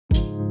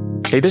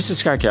Hey, this is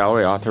Scott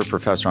Galloway, author,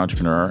 professor,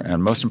 entrepreneur,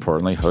 and most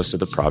importantly, host of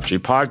the Prop G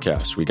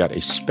podcast. We got a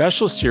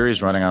special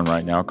series running on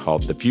right now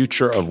called The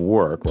Future of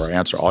Work, where I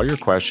answer all your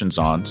questions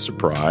on,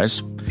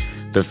 surprise,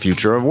 the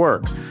future of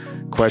work.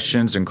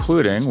 Questions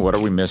including, what are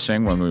we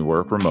missing when we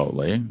work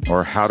remotely?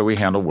 Or how do we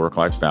handle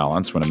work-life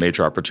balance when a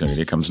major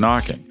opportunity comes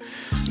knocking?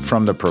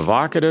 From the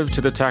provocative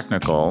to the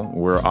technical,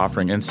 we're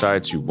offering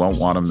insights you won't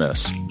want to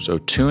miss. So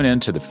tune in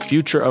to The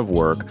Future of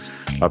Work,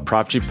 a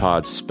Prop G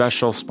Pod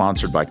special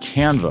sponsored by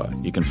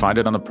Canva. You can find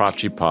it on the Prop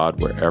G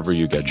Pod wherever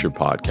you get your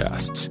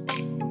podcasts.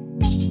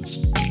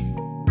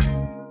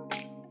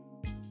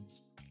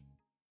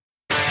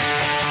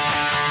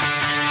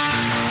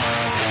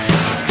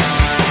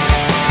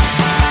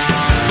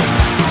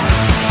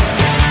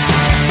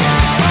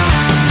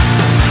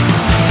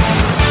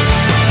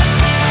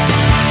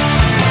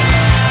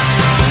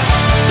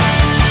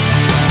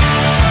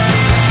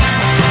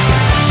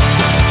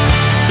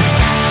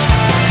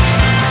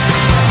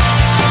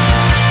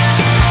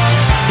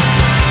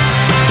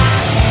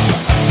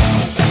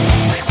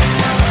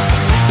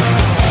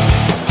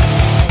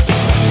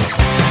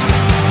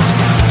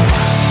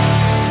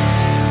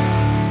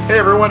 Hey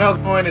everyone, how's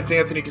it going? It's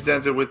Anthony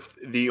Cosenza with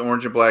the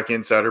Orange and Black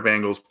Insider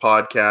Bengals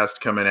podcast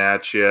coming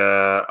at you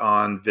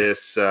on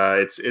this.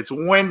 It's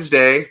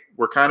Wednesday.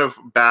 We're kind of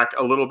back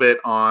a little bit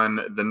on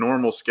the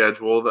normal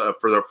schedule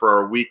for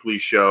our weekly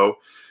show.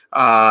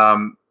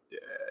 Now,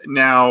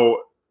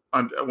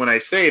 when I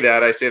say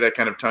that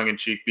kind of tongue in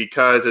cheek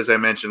because, as I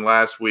mentioned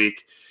last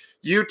week,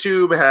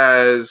 YouTube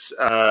has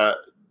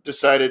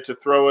decided to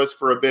throw us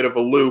for a bit of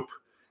a loop.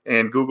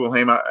 And Google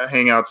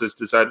Hangouts has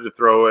decided to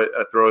throw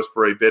us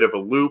for a bit of a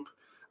loop.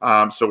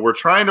 So we're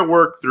trying to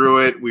work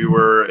through it. We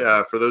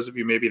were, for those of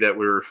you maybe that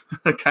were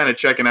kind of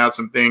checking out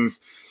some things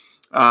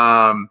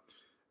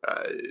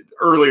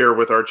earlier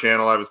with our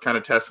channel, I was kind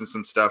of testing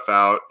some stuff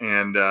out,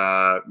 and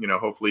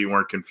hopefully you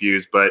weren't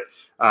confused. But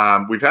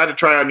we've had to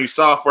try out new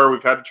software.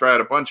 We've had to try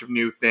out a bunch of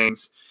new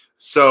things.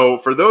 So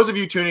for those of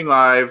you tuning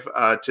live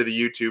to the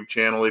YouTube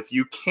channel, if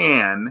you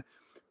can,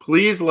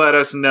 please let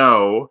us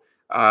know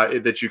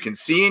that you can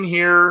see and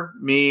hear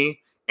me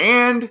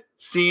and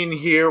see and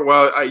hear.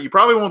 Well, you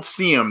probably won't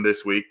see him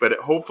this week, but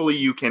hopefully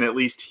you can at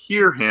least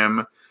hear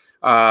him.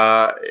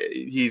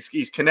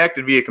 He's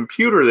connected via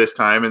computer this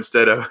time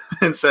instead of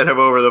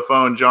over the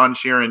phone. John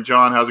Sheeran.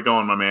 John, how's it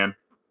going, my man?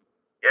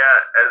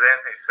 Yeah, as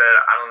Anthony said,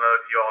 I don't know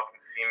if you all can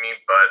see me,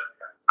 but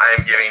I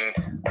am giving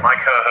my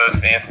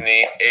co-host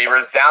Anthony a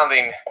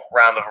resounding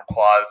round of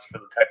applause for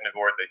the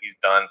technical work that he's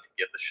done to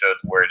get the show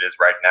to where it is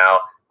right now.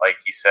 Like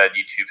he said,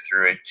 YouTube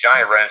threw a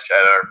giant wrench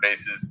at our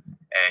faces,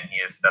 and he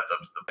has stepped up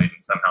to the plate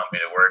and somehow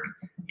made it work.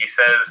 He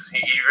says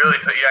he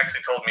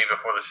actually told me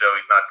before the show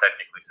he's not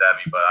technically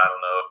savvy, but I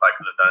don't know if I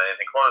could have done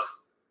anything close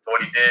to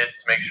what he did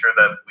to make sure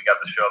that we got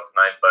the show up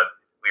tonight. But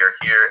we are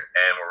here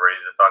and we're ready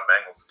to talk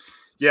Bengals.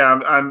 Yeah,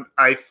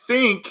 I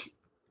think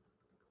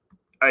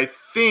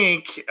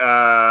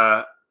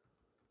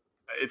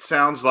it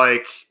sounds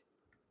like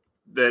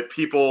that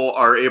people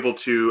are able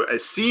to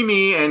see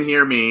me and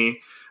hear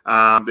me.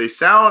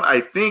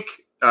 I think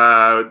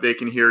they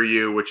can hear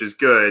you, which is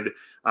good.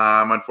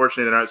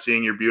 Unfortunately, they're not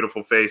seeing your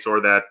beautiful face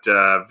or that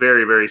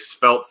very, very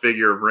svelte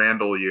figure of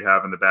Randall you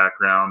have in the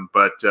background.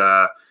 But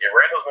yeah,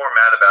 Randall's more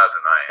mad about it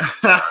than I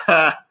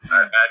am.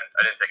 I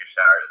didn't take a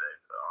shower today,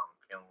 so I'm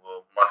feeling a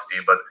little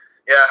musty. But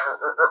yeah,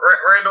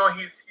 Randall,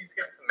 he's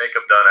getting some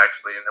makeup done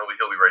actually, and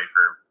he'll be ready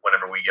for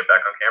whenever we get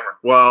back on camera.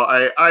 Well,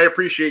 I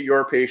appreciate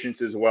your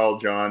patience as well,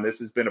 John. This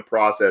has been a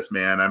process,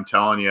 man. I'm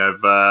telling you,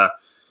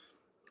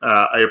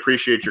 I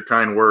appreciate your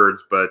kind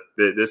words, but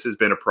this has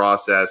been a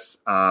process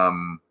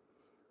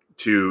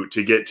to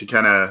get to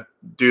kind of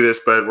do this.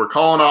 But we're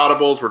calling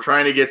audibles. We're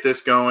trying to get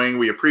this going.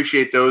 We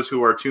appreciate those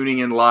who are tuning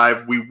in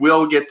live. We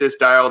will get this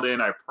dialed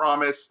in. I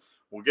promise.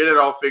 We'll get it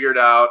all figured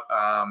out.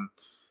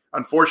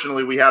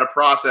 Unfortunately, we had a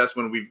process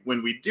when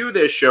we do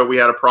this show. We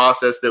had a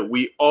process that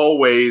we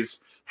always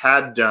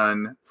had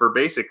done for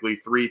basically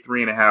three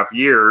and a half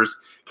years.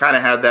 Kind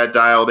of had that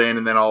dialed in,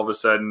 and then all of a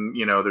sudden,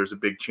 there's a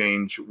big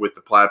change with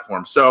the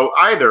platform. So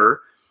either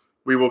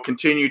we will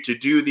continue to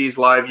do these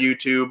live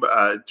YouTube,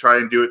 try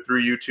and do it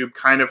through YouTube,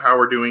 kind of how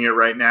we're doing it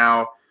right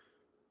now.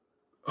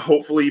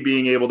 Hopefully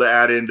being able to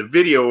add in the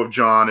video of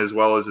John as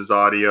well as his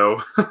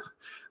audio,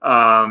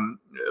 kind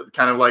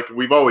of like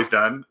we've always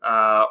done.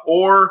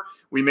 Or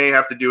we may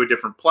have to do a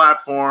different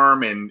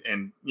platform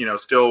and we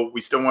still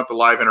want the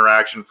live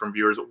interaction from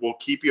viewers. We'll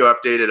keep you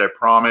updated, I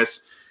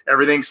promise.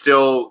 Everything's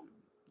still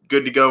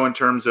good to go in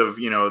terms of,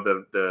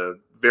 the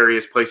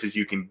various places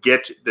you can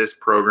get this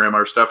program.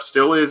 Our stuff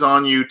still is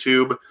on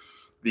YouTube.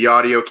 The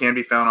audio can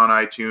be found on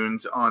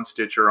iTunes, on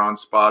Stitcher, on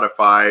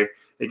Spotify.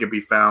 It can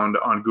be found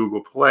on Google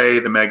Play,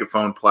 the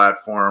Megaphone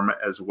platform,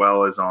 as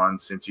well as on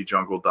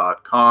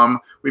cincyjungle.com.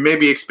 We may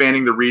be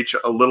expanding the reach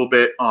a little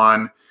bit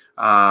on,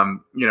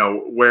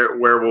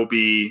 where we'll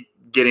be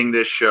getting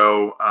this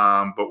show,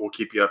 but we'll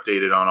keep you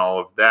updated on all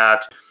of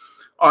that.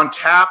 On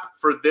tap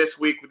for this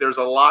week, there's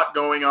a lot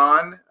going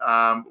on.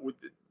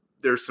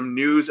 There's some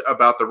news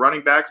about the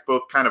running backs,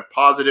 both kind of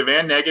positive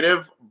and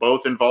negative,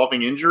 both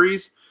involving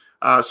injuries.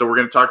 So we're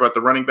going to talk about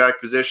the running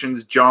back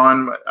positions.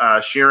 John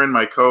Sheeran,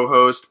 my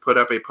co-host, put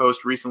up a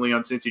post recently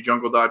on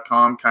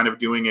CincyJungle.com kind of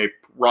doing a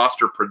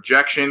roster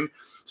projection.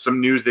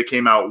 Some news that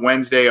came out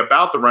Wednesday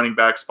about the running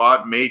back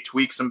spot may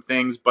tweak some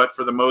things, but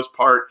for the most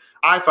part,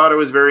 I thought it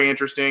was very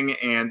interesting,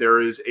 and there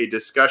is a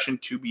discussion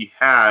to be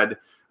had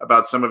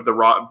about some of the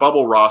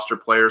bubble roster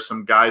players,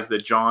 some guys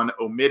that John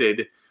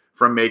omitted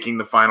from making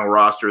the final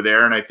roster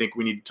there, and I think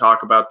we need to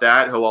talk about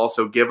that. He'll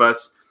also give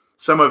us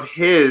some of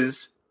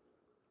his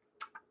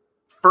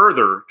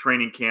further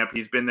training camp.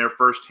 He's been there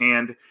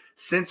firsthand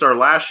since our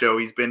last show.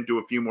 He's been to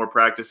a few more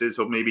practices.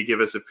 He'll maybe give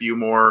us a few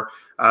more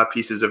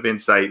pieces of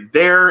insight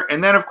there.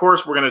 And then, of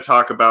course, we're going to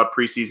talk about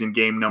preseason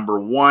game number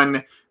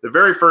 1, the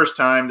very first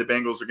time the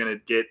Bengals are going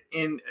to get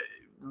in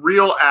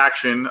real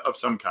action of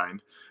some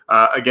kind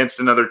against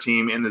another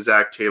team in the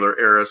Zach Taylor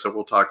era. So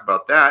we'll talk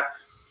about that.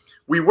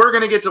 We were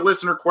going to get to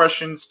listener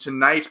questions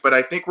tonight, but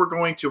I think we're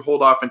going to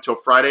hold off until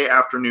Friday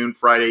afternoon,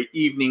 Friday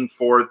evening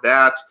for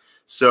that.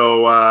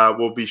 So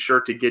we'll be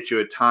sure to get you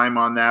a time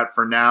on that.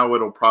 For now,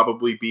 it'll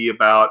probably be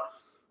about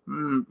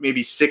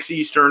maybe 6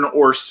 Eastern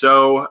or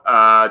so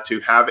to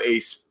have a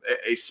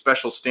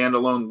special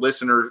standalone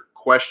listener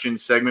question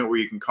segment where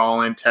you can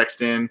call in,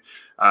 text in,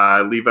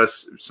 leave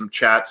us some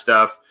chat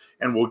stuff,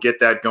 and we'll get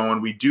that going.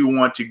 We do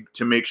want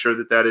to make sure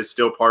that is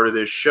still part of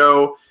this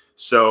show.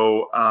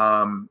 So,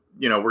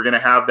 we're going to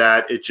have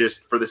that. It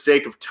just for the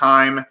sake of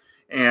time.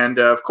 And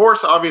of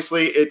course,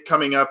 obviously, it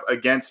coming up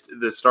against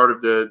the start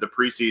of the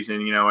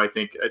preseason. I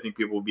think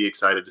people will be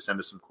excited to send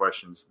us some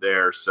questions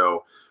there.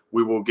 So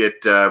we will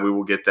get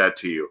that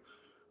to you.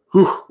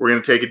 Whew, we're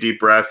going to take a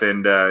deep breath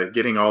and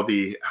getting all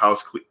the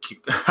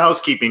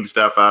housekeeping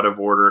stuff out of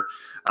order.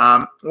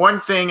 One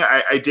thing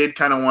I did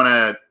kind of want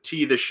to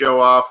tee the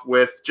show off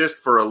with just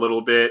for a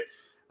little bit.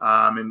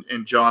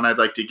 And John, I'd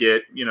like to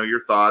get,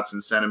 your thoughts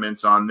and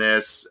sentiments on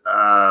this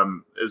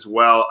as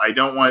well.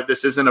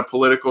 This isn't a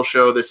political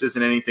show. This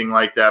isn't anything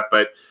like that,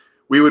 but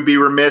we would be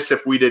remiss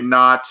if we did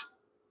not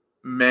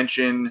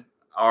mention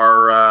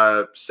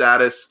our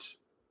saddest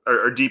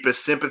or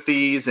deepest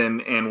sympathies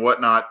and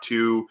whatnot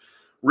to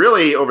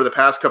really over the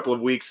past couple of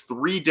weeks,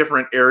 3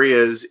 different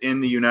areas in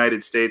the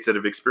United States that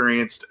have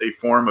experienced a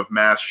form of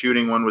mass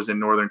shooting. One was in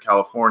Northern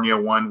California.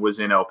 One was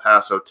in El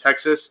Paso,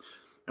 Texas.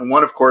 And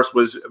one, of course,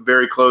 was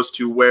very close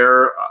to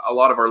where a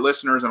lot of our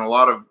listeners and a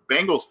lot of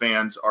Bengals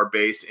fans are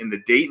based in the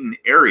Dayton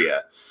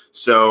area.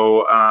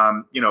 So,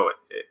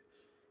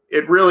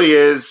 it really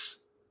is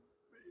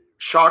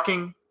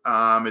shocking.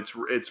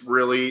 It's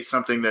really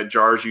something that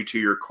jars you to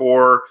your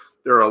core.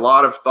 There are a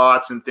lot of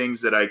thoughts and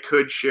things that I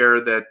could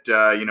share that,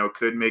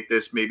 could make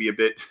this maybe a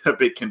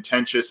bit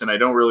contentious. And I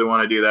don't really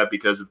want to do that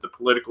because of the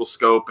political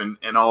scope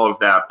and all of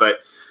that. But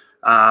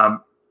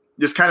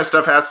this kind of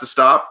stuff has to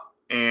stop.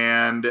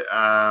 And,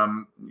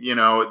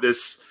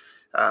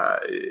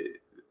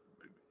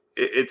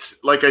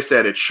 it's like I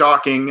said, it's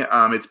shocking.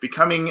 It's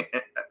becoming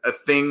a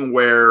thing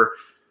where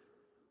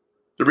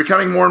they're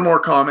becoming more and more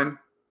common,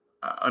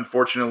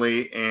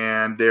 unfortunately,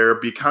 and they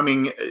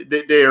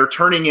are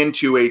turning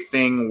into a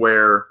thing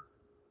where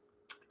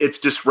it's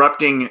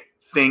disrupting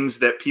things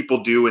that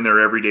people do in their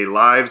everyday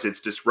lives. It's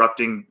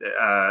disrupting,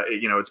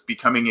 it's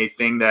becoming a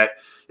thing that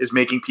is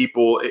making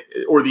people,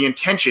 or the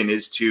intention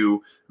is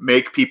to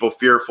make people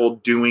fearful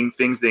doing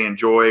things they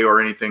enjoy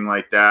or anything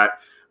like that.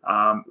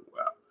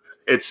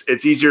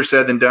 It's easier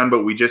said than done,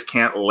 but we just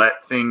can't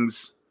let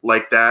things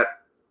like that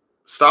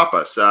stop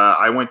us.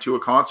 I went to a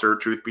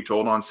concert, truth be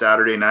told, on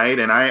Saturday night,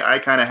 and I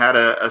kind of had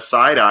a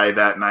side eye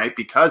that night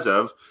because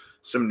of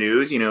some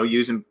news,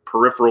 using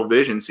peripheral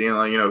vision, seeing,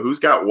 who's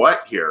got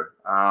what here.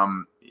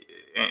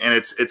 And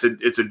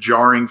it's a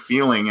jarring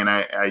feeling. And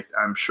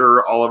I'm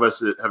sure all of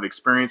us have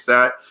experienced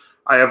that.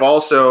 I have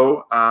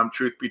also,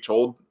 truth be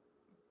told,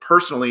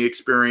 personally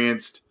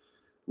experienced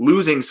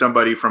losing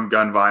somebody from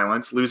gun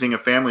violence, losing a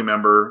family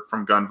member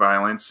from gun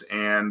violence.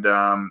 And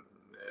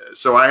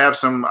so I have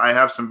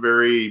some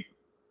very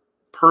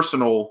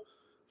personal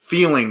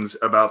feelings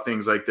about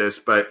things like this,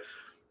 but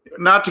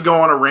not to go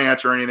on a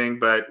rant or anything,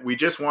 but we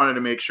just wanted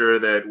to make sure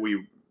that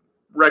we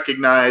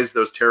recognize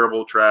those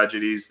terrible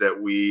tragedies, that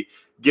we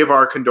give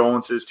our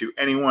condolences to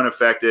anyone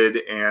affected.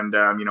 And,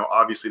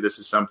 obviously this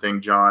is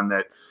something, John,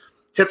 that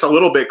hits a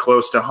little bit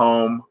close to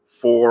home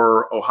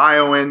for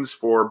Ohioans,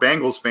 for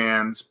Bengals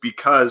fans,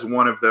 because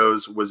one of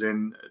those was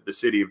in the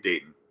city of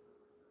Dayton.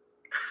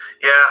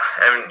 Yeah,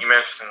 and you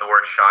mentioned the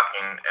word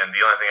shocking, and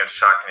the only thing that's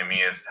shocking to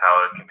me is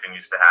how it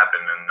continues to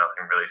happen, and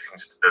nothing really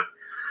seems to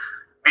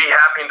be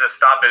happening to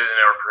stop it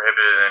or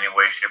prohibit it in any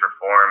way, shape, or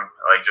form.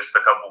 Like just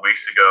a couple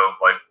weeks ago,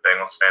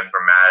 Bengals fans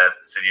were mad at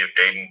the city of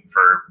Dayton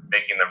for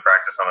making them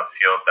practice on a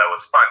field that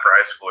was fine for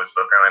high schoolers,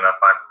 but apparently not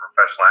fine for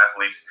professional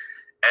athletes.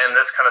 And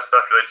this kind of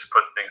stuff really just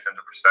puts things into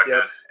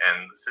perspective. Yep.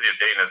 And the city of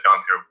Dayton has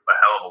gone through a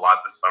hell of a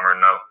lot this summer,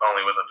 not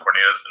only with the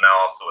tornadoes, but now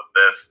also with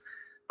this.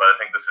 But I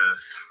think this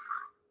is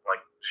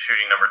like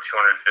shooting number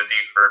 250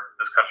 for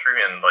this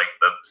country, and like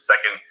the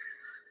second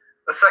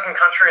the second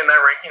country in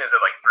that ranking is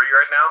at like 3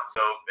 right now.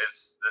 So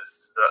it's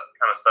this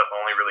kind of stuff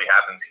only really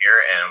happens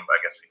here, and I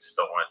guess we just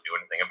don't want to do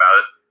anything about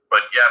it.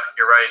 But yeah,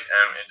 you're right,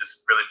 and it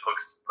just really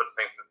puts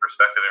things in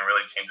perspective and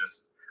really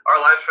changes our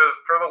lives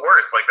for the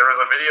worse. Like there was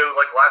a video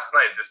like last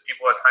night, just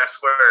people at Times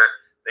Square,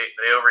 they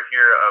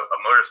overhear a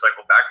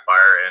motorcycle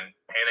backfire and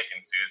panic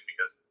ensues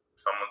because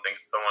someone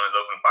thinks someone is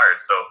open fired.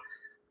 So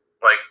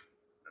like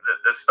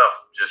this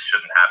stuff just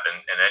shouldn't happen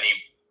in any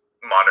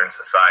modern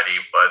society,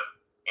 but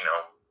you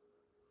know,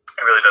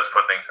 it really does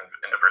put things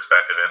into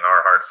perspective, and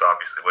our hearts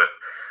obviously with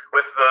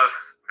those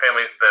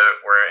families that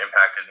were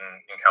impacted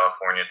in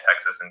California,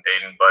 Texas, and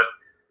Dayton. But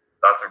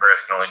thoughts and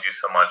prayers can only do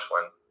so much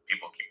when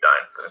people keep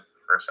dying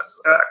for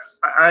senseless acts.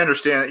 I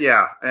understand,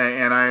 yeah,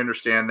 and I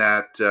understand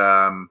that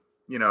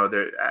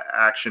the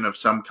action of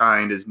some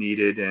kind is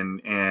needed,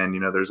 and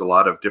there's a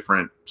lot of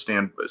different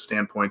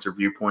standpoints or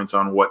viewpoints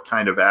on what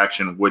kind of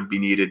action would be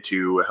needed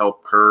to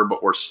help curb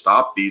or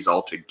stop these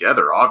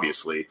altogether.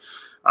 Obviously.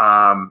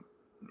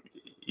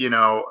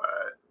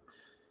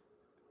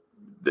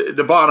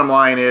 The bottom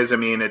line is, I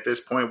mean, at this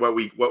point, what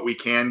we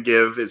can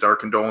give is our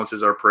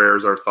condolences, our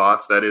prayers, our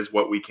thoughts. That is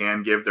what we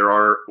can give. There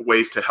are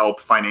ways to help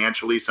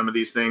financially some of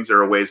these things. There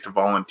are ways to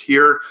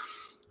volunteer.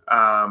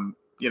 I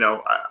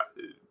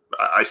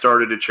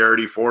started a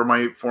charity for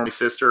my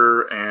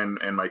sister,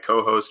 and my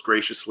co-host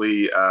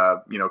graciously,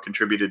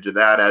 contributed to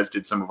that, as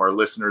did some of our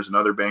listeners and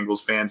other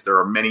Bengals fans. There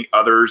are many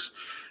others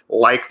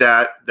like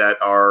that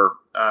are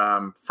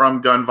from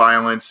gun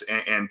violence,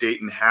 and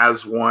Dayton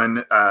has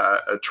one,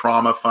 a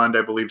trauma fund,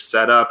 I believe,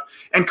 set up.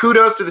 And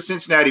kudos to the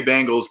Cincinnati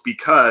Bengals,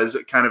 because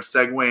kind of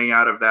segueing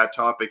out of that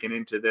topic and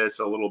into this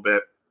a little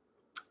bit,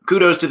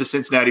 kudos to the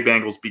Cincinnati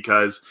Bengals,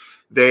 because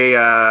they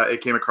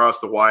it came across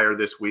the wire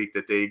this week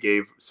that they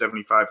gave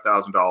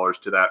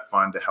 $75,000 to that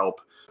fund to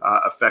help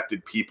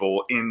affected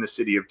people in the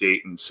city of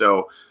Dayton.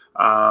 So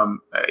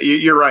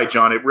you're right,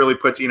 John. It really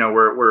puts,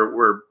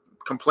 we're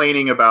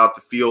complaining about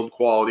the field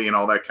quality and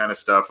all that kind of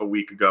stuff a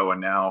week ago,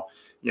 and now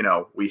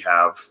we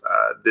have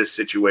this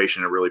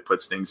situation. It really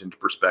puts things into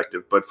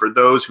perspective. But for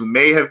those who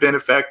may have been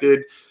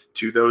affected,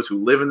 to those who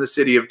live in the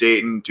city of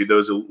Dayton, to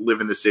those who live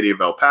in the city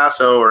of El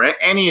Paso or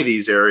any of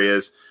these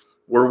areas,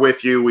 we're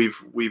with you.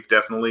 We've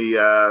definitely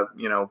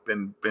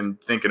been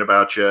thinking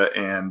about you,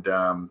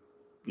 and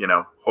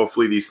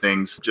hopefully these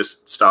things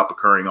just stop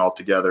occurring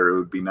altogether. It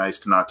would be nice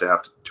to not to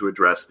have to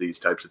address these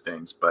types of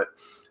things, but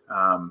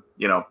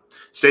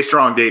stay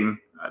strong, Dayton.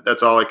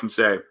 That's all I can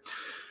say.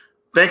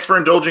 Thanks for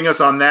indulging us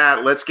on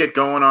that. Let's get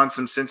going on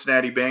some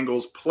Cincinnati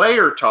Bengals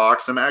player talk,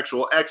 some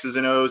actual X's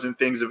and O's and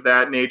things of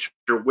that nature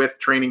with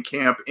training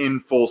camp in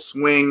full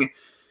swing.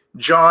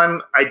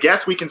 John, I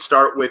guess we can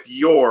start with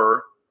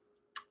your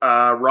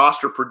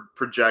roster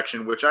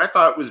projection, which I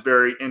thought was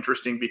very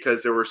interesting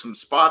because there were some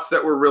spots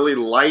that were really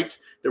light.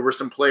 There were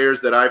some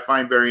players that I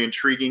find very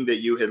intriguing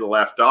that you had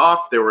left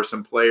off. There were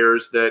some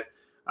players that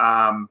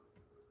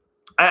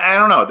I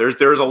don't know.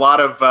 There's a lot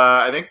of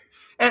I think,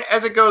 and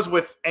as it goes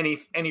with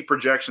any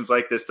projections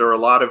like this, there are a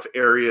lot of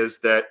areas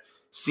that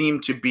seem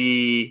to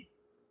be,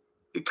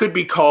 it could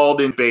be called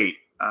in bait.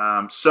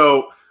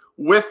 So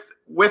with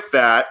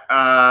that,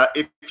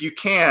 if you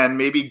can,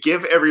 maybe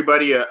give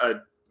everybody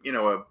a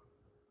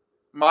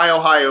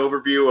mile high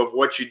overview of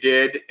what you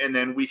did, and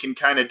then we can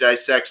kind of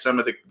dissect some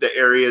of the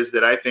areas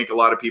that I think a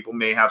lot of people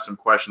may have some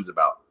questions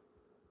about.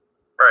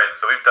 Right.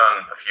 So we've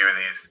done a few of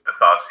these this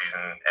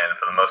offseason, and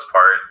for the most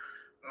part,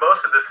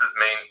 most of this has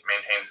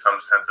maintained some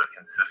sense of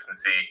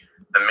consistency.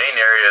 The main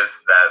areas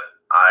that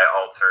I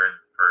altered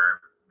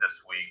for this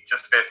week,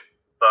 just based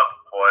off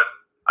what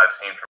I've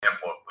seen from him,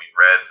 what we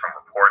read from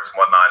reports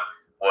and whatnot,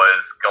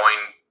 was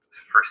going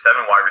for 7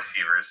 wide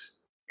receivers,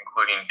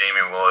 including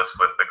Damian Willis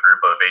with the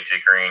group of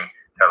AJ Green,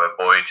 Tyler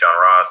Boyd, John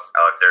Ross,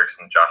 Alex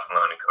Erickson, Josh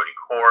Malone, and Cody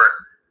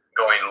Core.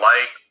 Going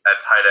light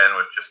at tight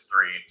end with just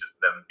 3,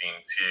 them being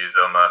C.J.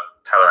 Zoma,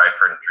 Tyler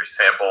Eifert, and Drew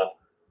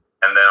Sample.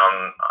 And then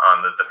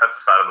on the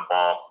defensive side of the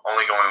ball,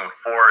 only going with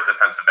 4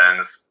 defensive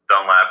ends,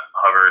 Dunlap,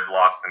 Hubbard,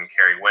 Lawson,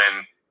 Kerry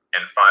Wynn,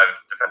 and 5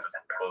 defensive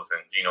tackles, and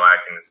Geno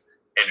Atkins,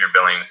 Andrew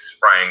Billings,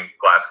 Ryan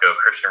Glasgow,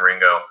 Christian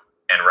Ringo,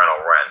 and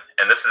Reynold Wren.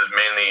 And this is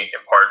mainly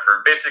in part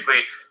for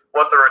basically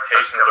what the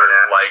rotations are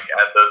like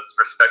at those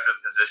respective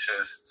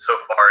positions so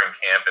far in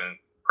camp and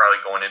probably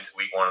going into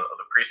week 1 of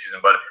the preseason.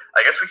 But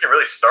I guess we can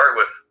really start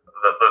with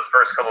the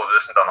first couple of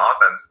positions on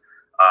offense.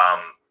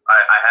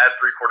 I had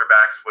 3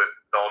 quarterbacks with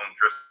Dalton,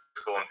 Driscoll,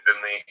 and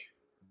Finley,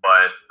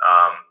 but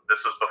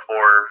this was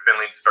before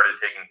Finley started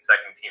taking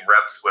second team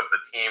reps with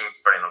the team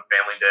starting on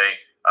Family Day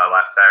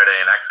last Saturday,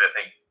 and actually I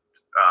think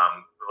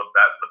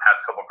the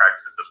past couple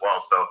practices as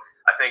well. So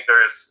I think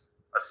there's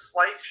a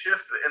slight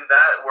shift in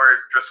that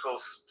where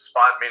Driscoll's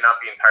spot may not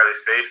be entirely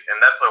safe,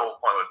 and that's the whole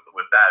point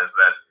with that, is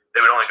that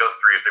they would only go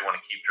 3 if they want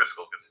to keep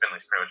Driscoll, because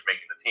Finley's pretty much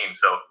making the team.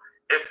 So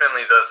if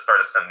Finley does start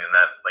ascending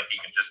that, like, he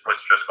can just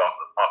push Driscoll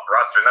off the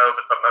roster, and that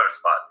opens up another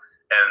spot.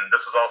 And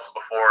this was also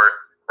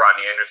before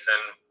Rodney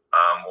Anderson.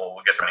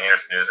 We'll get to Rodney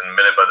Anderson news in a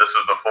minute, but this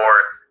was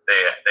before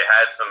they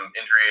had some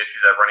injury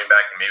issues at running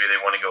back, and maybe they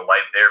want to go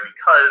light there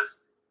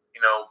because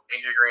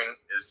AJ Green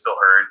is still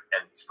hurt,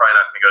 and he's probably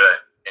not going to go to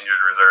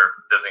injured reserve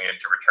designated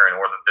to return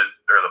or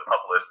the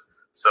PUP list.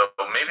 So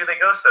maybe they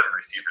go 7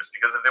 receivers,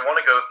 because if they want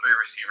to go 3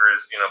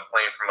 receivers,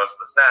 playing for most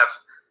of the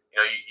snaps,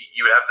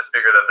 you would have to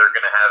figure that they're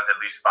going to have at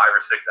least 5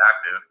 or 6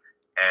 active.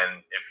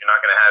 And if you're not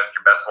going to have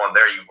your best one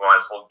there, you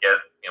might as well get,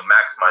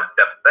 maximize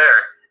depth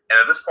there. And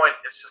at this point,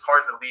 it's just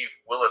hard to leave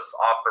Willis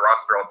off the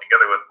roster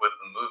altogether with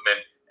the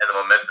movement and the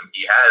momentum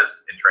he has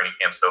in training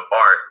camp so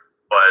far.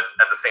 But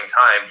at the same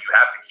time, you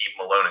have to keep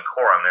Malone and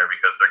Core on there,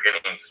 because they're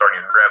getting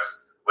starting reps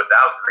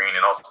without Green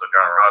and also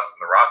John Ross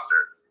in the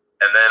roster.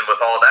 And then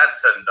with all that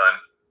said and done,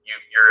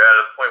 you're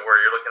at a point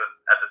where you're looking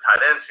at the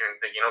tight ends and you're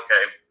thinking,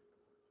 okay,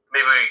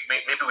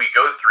 maybe we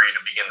go 3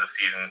 to begin the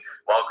season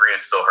while Green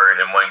is still hurt,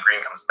 and when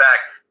Green comes back,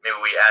 maybe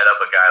we add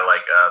up a guy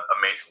like a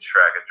Mason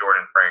Schreck, a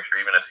Jordan Franks,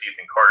 or even a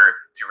Ethan Carter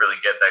to really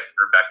get that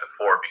group back to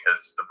 4,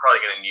 because they're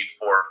probably going to need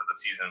 4 for the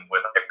season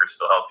with Eifert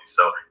still healthy.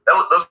 So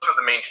those were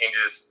the main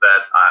changes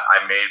that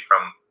I made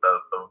from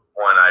the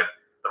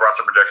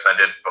roster projection I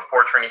did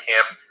before training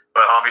camp.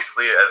 But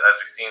obviously, as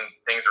we've seen,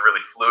 things are really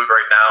fluid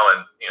right now,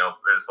 and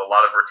there's a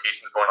lot of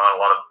rotations going on,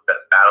 a lot of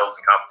battles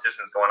and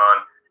competitions going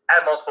on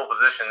at multiple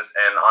positions.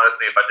 And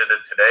honestly, if I did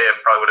it today, it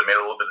probably would have made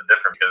a little bit of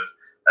difference, because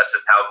that's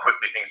just how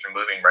quickly things are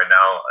moving right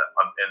now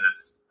in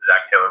this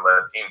Zach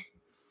Taylor-led team.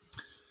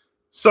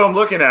 So I'm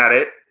looking at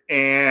it,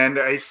 and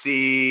I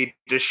see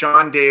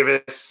Deshaun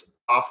Davis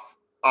off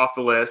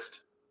the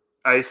list.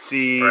 I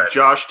see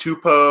Josh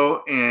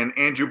Tupou and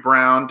Andrew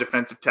Brown,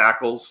 defensive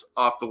tackles,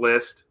 off the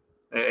list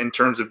in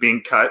terms of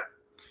being cut.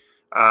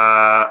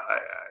 I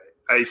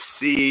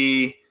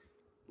see,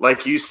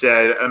 like you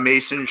said, a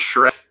Mason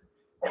Schreck,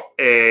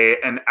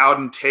 an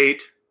Alden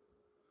Tate.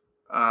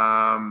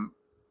 I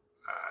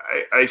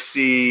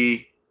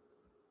see,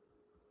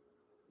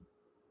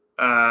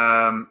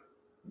 well,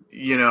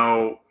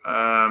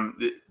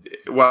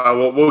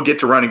 we'll get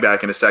to running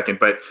back in a second,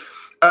 but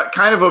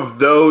kind of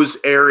those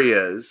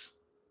areas.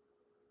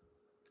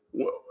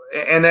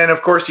 And then,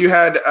 of course, you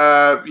had,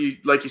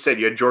 like you said,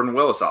 you had Jordan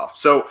Willis off.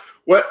 So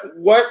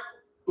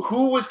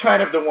who was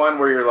kind of the one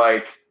where you're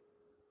like,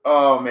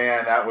 oh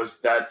man,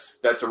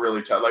 that's a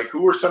really tough. Like,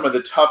 who were some of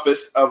the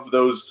toughest of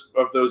those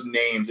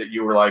names that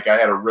you were like, I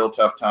had a real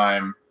tough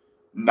time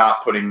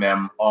not putting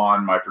them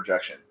on my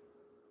projection?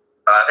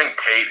 I think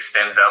Tate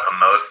stands out the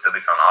most, at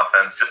least on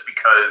offense, just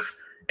because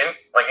in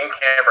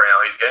camp right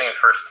now, he's getting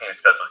first team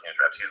special teams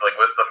reps. He's like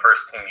with the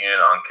first team unit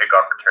on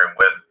kickoff return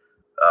with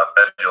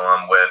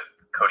Fedulum, with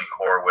Cody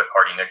Core, with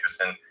Hardy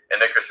Nickerson. And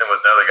Nickerson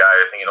was another guy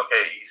you're thinking,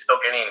 okay, he's still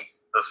getting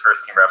those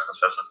first team reps on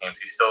special teams.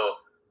 He's still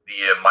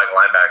the Mike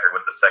linebacker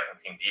with the second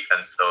team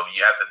defense. So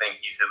you have to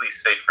think he's at least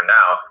safe for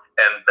now.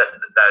 And that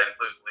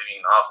includes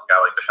leading off a guy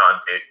like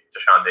Deshaun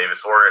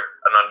Davis, or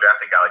an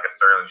undrafted guy like a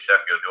Sterling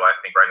Sheffield, who I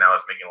think right now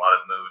is making a lot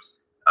of moves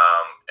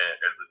and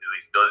at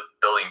least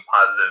building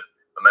positive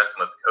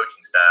momentum with the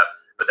coaching staff.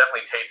 But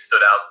definitely Tate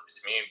stood out to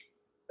me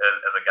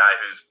as a guy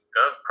who's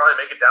going to probably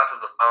make it down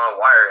to the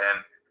final wire. And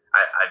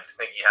I just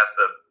think he has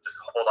to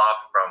just hold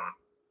off from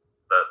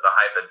the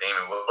hype that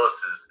Damon Willis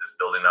is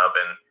building up.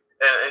 And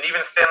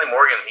even Stanley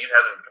Morgan, he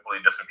hasn't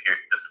completely disappeared.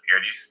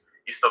 He's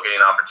still getting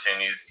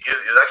opportunities.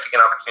 He's actually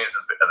getting opportunities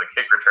as a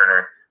kick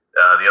returner,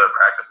 the other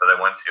practice that I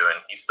went to,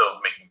 and he's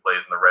still making plays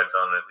in the red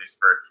zone, at least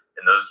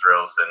in those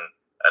drills.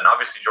 And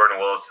obviously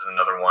Jordan Willis is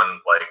another one.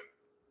 Like,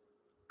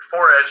 4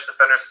 edge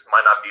defenders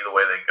might not be the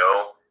way they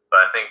go,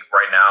 but I think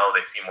right now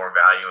they see more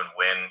value in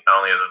Win,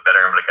 not only as a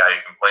veteran, but a guy who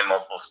can play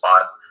multiple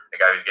spots, a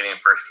guy who's getting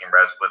first team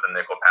reps with a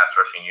nickel pass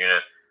rushing unit.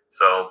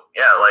 So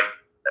yeah, like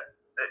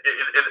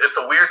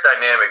it's a weird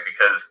dynamic,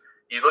 because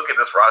you look at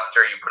this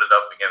roster, you put it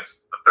up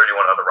against the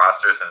 31 other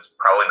rosters, and it's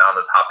probably not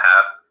in the top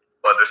half,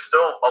 but there's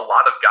still a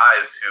lot of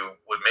guys who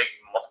would make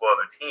multiple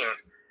other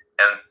teams,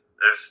 and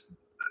there's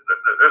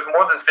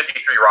more than 53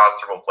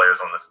 rosterable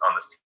players on this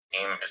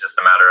team. It's just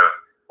a matter of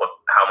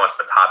how much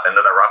the top end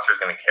of that roster is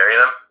going to carry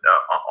them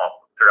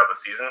all throughout the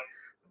season.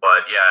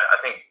 But yeah,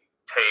 I think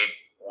Tate,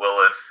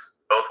 Willis,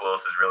 both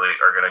Willises really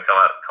are going to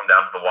come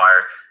down to the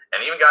wire,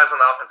 and even guys on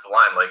the offensive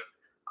line. Like,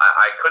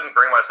 I couldn't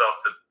bring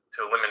myself to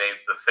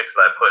eliminate the 6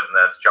 that I put, and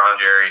that's John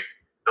Jerry,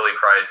 Billy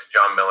Price,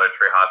 John Miller,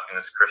 Trey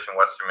Hopkins, Christian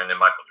Westerman,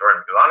 and Michael Jordan.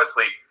 Because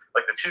honestly,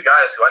 like, the 2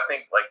 guys who I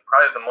think like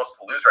probably the most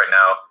to lose right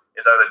now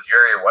is either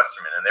Jerry or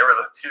Westerman, and they were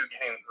the 2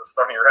 getting the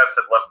starting reps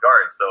at left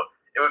guard. So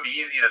it would be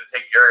easy to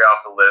take Jerry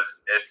off the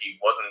list if he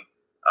wasn't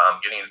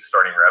getting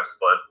starting reps,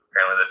 but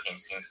apparently the team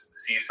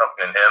sees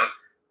something in him.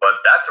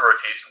 But that's a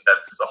rotation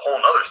that's a whole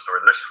nother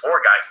story. There's 4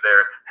 guys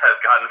there that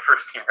have gotten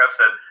first team reps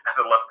at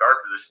the left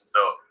guard position.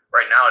 So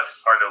right now it's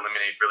just hard to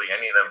eliminate really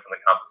any of them from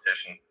the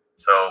competition.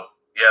 So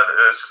yeah,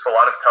 there's just a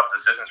lot of tough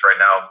decisions right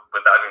now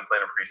without even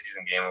playing a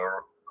preseason game.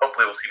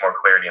 Hopefully we'll see more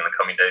clarity in the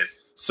coming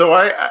days. So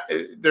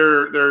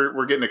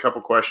we're getting a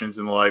couple questions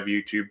in the live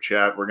YouTube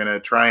chat. We're going to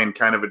try and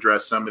kind of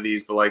address some of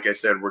these, but like I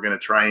said, we're going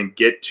to try and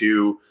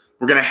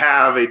we're going to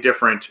have a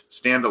different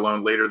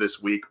standalone later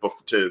this week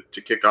to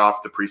kick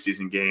off the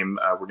preseason game.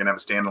 We're going to have a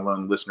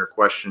standalone listener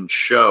question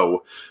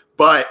show,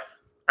 but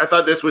I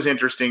thought this was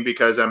interesting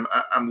because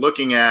I'm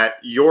looking at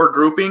your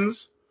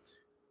groupings,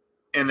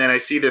 and then I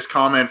see this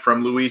comment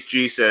from Luis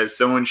G says,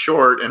 so in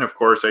short, and of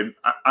course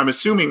I'm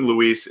assuming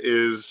Luis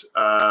is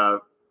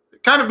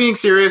kind of being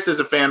serious as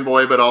a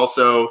fanboy, but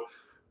also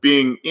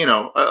being,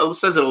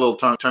 says it a little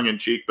tongue in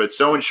cheek, but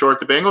so in short,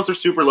 the Bengals are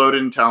super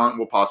loaded in talent and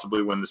will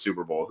possibly win the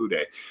Super Bowl. Who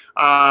dey?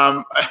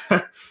 I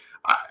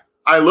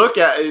look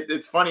at it.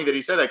 It's funny that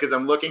he said that because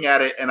I'm looking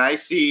at it and I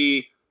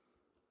see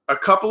a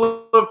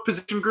couple of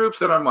position groups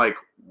that I'm like,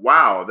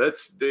 wow,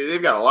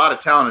 they've got a lot of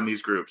talent in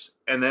these groups.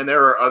 And then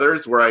there are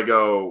others where I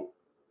go,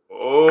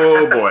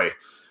 oh boy.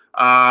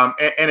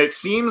 And it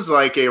seems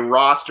like a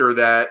roster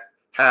that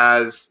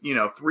has,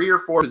 3 or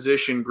 4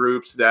 position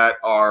groups that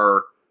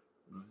are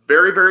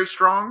very, very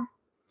strong.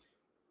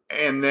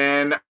 And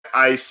then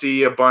I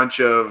see a bunch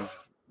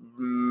of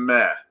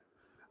meh.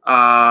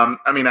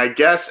 I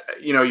guess,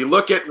 you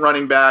look at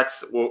running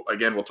backs. Well,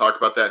 again, we'll talk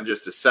about that in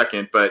just a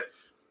second, but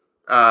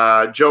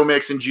Joe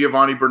Mixon,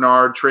 Giovanni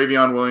Bernard,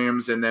 Travion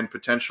Williams, and then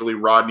potentially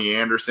Rodney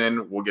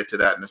Anderson. We'll get to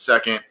that in a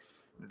second.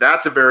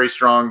 That's a very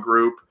strong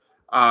group.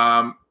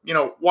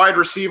 Wide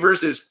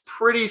receivers is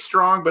pretty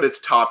strong, but it's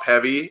top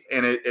heavy,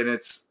 and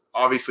it's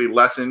obviously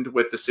lessened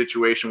with the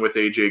situation with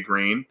AJ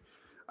Green.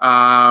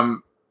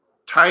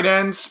 Tight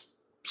ends,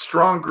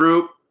 strong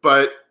group,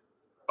 but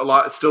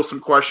still some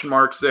question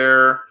marks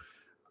there.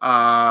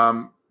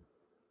 I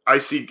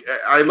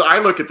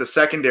look at the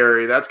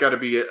secondary. That's got to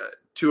be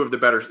two of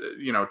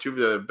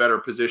the better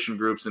position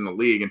groups in the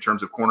league in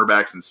terms of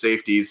cornerbacks and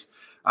safeties.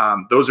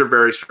 Those are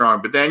very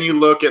strong. But then you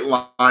look at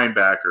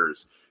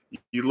linebackers.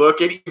 You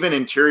look at even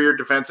interior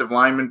defensive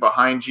linemen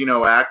behind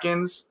Geno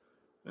Atkins.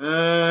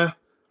 A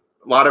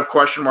lot of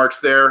question marks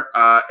there.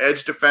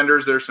 Edge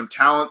defenders, there's some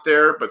talent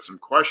there, but some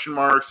question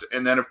marks.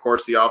 And then, of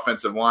course, the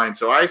offensive line.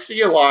 So I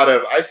see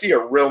a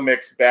real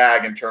mixed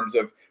bag in terms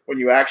of when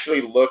you actually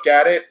look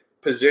at it,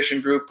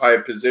 position group by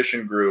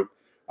position group.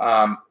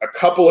 A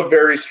couple of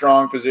very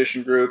strong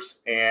position groups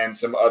and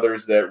some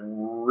others that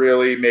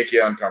really make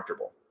you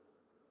uncomfortable.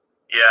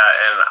 Yeah,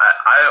 and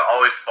I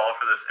always fall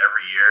for this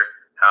every year,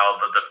 how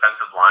the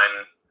defensive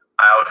line,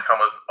 I always come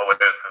away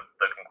with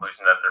the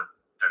conclusion that they're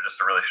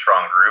just a really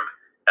strong group.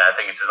 And I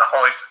think it's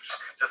always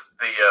just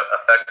the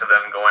effect of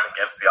them going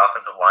against the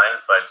offensive line.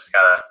 So I just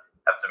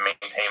have to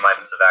maintain my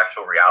sense of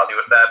actual reality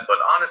with that. But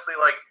honestly,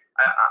 I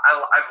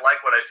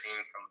like what I've seen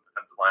from the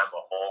defensive line as a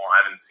whole.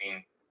 I haven't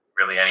seen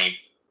really any,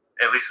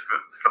 at least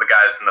for the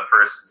guys in the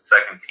first and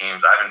second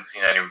teams, I haven't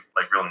seen any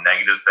real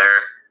negatives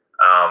there.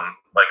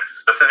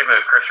 Specifically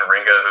with Christian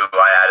Ringo, who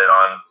I added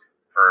on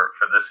for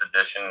this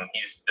edition,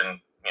 he's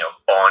been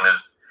balling his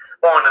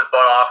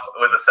butt off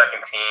with the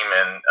second team,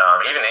 and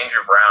even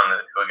Andrew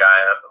Brown, who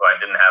I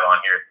didn't have on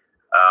here.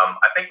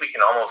 I think we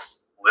can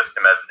almost list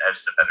him as an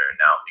edge defender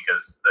now,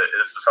 because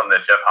this was something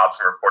that Jeff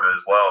Hobson reported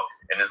as well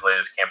in his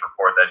latest camp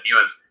report, that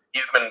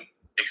he's been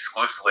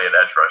exclusively an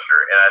edge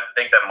rusher, and I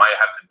think that might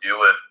have to do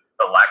with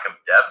the lack of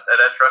depth at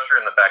edge rusher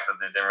and the fact that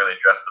they didn't really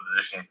address the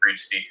position for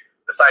each seat,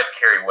 besides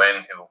Kerry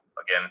Wynn, who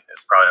again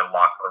is probably a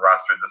lock for the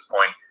roster at this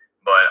point.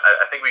 But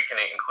I think we can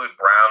include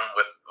Brown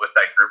with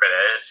that group at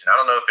edge. And I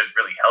don't know if it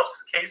really helps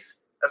his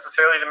case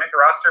necessarily to make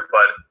the roster,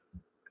 but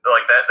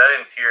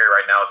that interior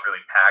right now is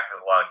really packed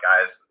with a lot of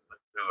guys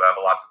who have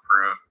a lot to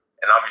prove.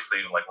 And obviously,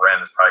 Wren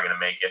is probably going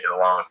to make it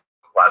along with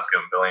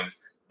Glasgow and Billings.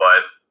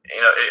 But,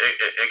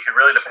 it could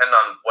really depend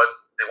on what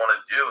they want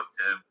to do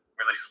to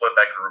really split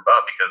that group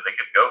up, because they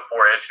could go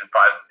 4-inch and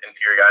 5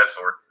 interior guys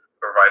or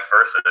vice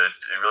versa.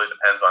 It really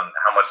depends on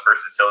how much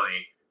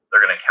versatility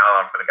they're going to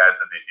count on for the guys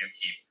that they do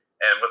keep.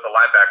 And with the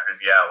linebackers,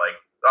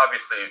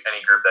 obviously any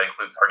group that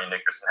includes Hardy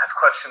Nickerson has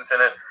questions in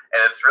it, and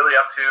it's really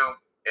up to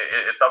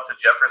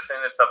Jefferson,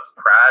 it's up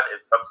to Pratt,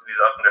 it's up to these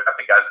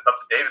undrafted guys, it's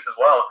up to Davis as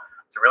well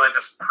to really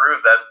just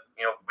prove that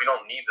we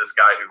don't need this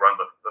guy who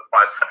runs a 5.7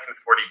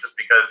 40 just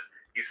because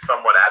he's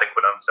somewhat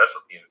adequate on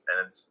special teams,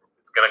 and it's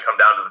going to come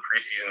down to the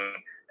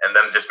preseason and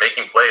them just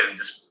making plays and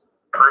just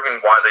proving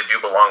why they do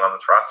belong on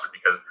this roster,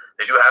 because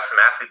they do have some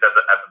athletes at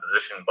the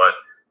position, but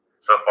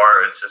so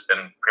far, it's just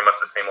been pretty much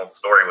the same old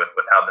story with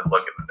how they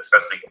look,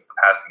 especially against the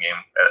passing game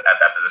at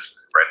that position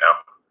right now.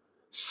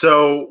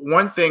 So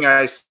one thing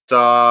I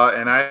saw,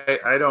 and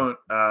I don't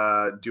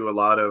do a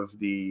lot of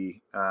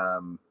the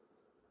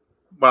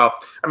I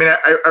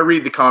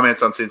read the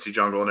comments on Cincy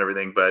Jungle and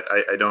everything, but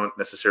I don't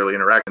necessarily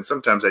interact, and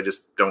sometimes I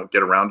just don't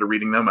get around to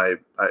reading them.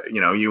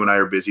 You and I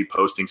are busy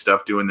posting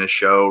stuff, doing this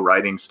show,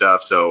 writing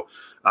stuff, so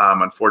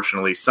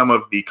unfortunately, some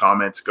of the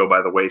comments go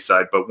by the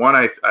wayside. But one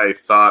I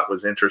thought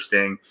was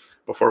interesting.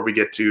 Before we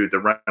get to the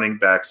running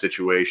back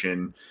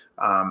situation,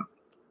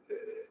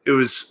 it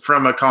was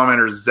from a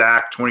commenter,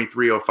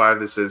 Zach2305,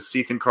 that says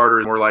Ethan Carter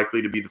is more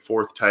likely to be the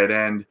 4th tight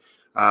end,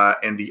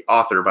 and the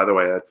author, by the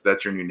way,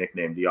 that's your new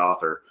nickname, the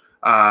author,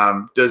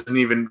 doesn't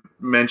even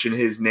mention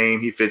his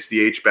name. He fits the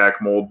H-back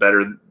mold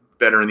better in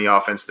the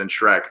offense than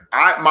Shrek.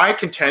 My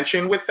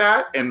contention with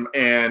that, and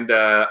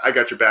I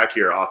got your back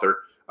here,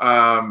 author.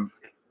 I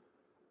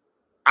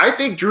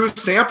think Drew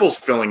Sample's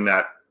filling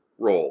that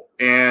role,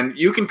 and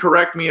you can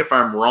correct me if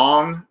I'm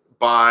wrong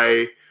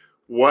by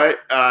what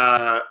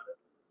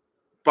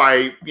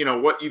by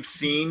what you've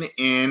seen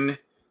in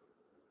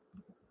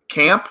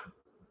camp,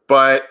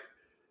 but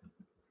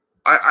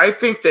I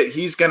think that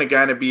he's going to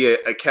kind of be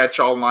a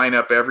catch-all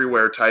lineup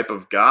everywhere type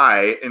of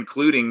guy,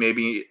 including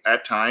maybe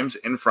at times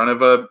in front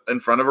of a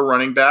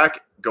running back,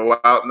 go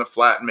out in the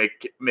flat and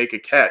make a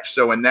catch.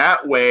 So in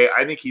that way,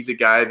 I think he's a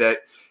guy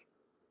that,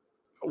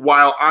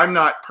 while I'm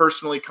not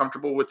personally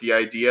comfortable with the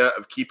idea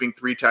of keeping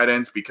 3 tight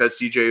ends because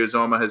CJ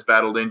Uzomah has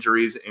battled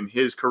injuries in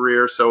his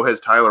career, so has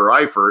Tyler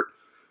Eifert.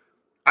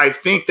 I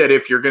think that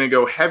if you're going to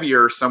go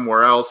heavier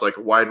somewhere else, like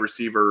a wide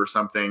receiver or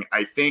something,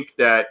 I think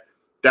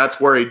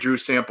that's where a Drew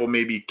Sample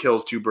maybe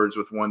kills 2 birds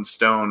with 1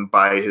 stone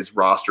by his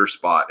roster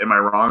spot. Am I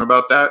wrong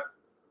about that?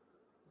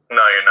 No,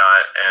 you're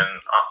not. And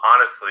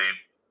honestly,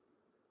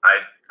 I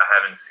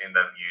haven't seen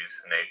them use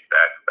an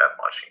H-back that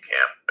much in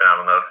camp. And I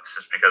don't know if it's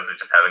just because they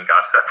just haven't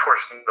got to that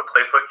portion of the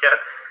playbook yet.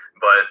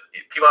 But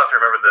people have to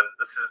remember that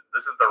this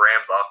is the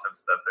Rams offense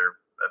that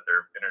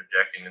they're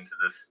interjecting into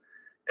this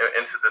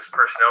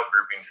personnel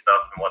grouping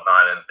stuff and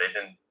whatnot, and they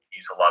didn't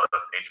use a lot of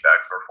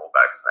H-backs or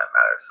fullbacks in that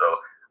matter. So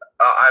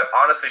I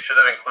honestly should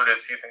have included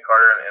Ethan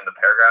Carter in the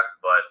paragraph,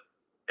 but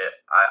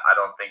I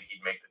don't think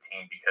he'd make the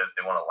team because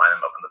they want to line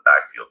him up in the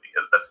backfield,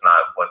 because that's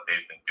not what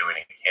they've been doing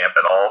in camp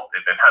at all.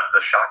 They've been out of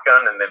the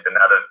shotgun, and they've been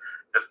out of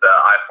just the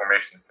I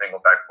formation, single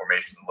back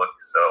formation look.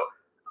 So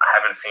I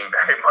haven't seen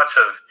very much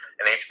of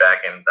an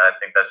H-back, and I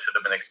think that should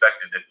have been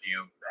expected if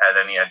you had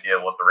any idea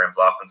what the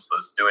Rams offense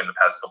was doing the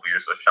past couple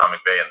years with Sean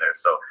McVay in there.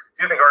 So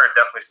Ethan Carter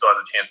definitely still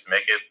has a chance to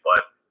make it,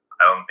 but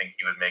I don't think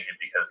he would make it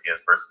because he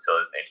has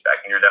versatility as an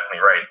H-back. And you're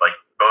definitely right. Like,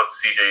 both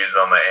CJ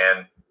Uzomah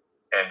and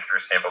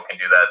Drew Sample can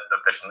do that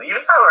efficiently.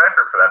 Even Tyler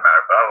Eifert, for that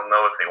matter. But I don't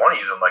know if they want to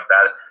use him like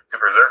that to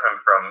preserve him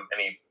from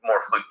any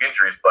more fluke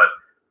injuries. But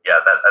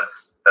yeah,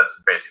 that's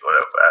basically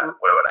what I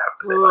would have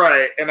to say.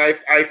 Right, and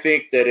I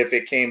think that if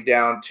it came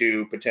down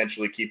to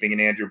potentially keeping an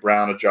Andrew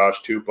Brown, a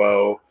Josh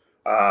Tupou,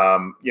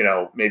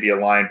 maybe a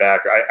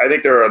linebacker, I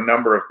think there are a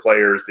number of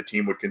players the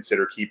team would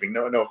consider keeping.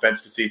 No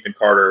offense to Ethan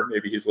Carter,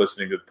 maybe he's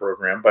listening to the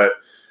program, but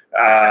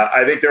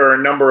I think there are a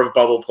number of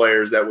bubble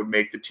players that would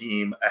make the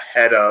team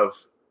ahead of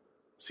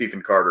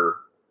Ethan Carter.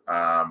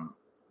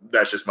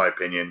 That's just my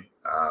opinion,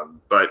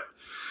 but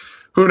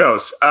who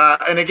knows?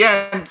 And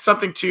again,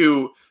 something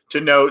to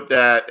note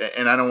that,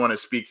 and I don't want to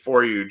speak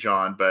for you,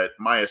 John, but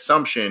my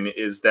assumption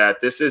is that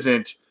this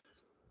isn't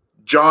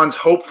John's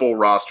hopeful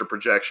roster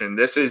projection.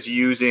 This is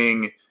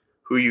using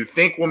who you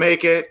think will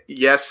make it.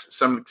 Yes,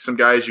 some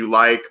guys you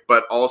like,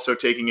 but also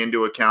taking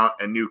into account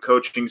a new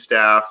coaching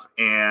staff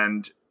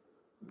and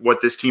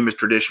what this team has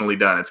traditionally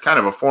done. It's kind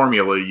of a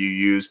formula you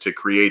use to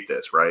create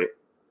this, right?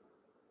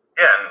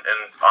 Yeah,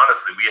 and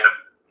honestly, we have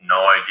no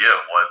idea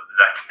what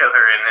Zach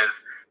Taylor and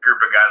his group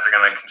of guys are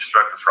going to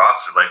construct this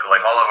roster. Like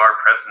all of our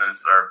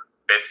precedents are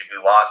basically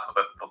lost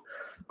with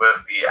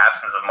the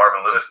absence of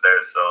Marvin Lewis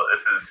there. So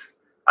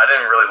I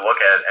didn't really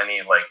look at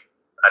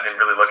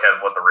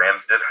what the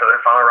Rams did for their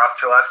final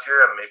roster last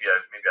year. And maybe I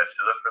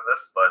should have for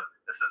this, but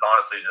this is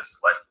honestly just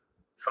like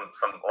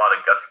a lot of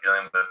gut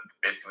feeling with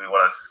basically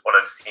what I've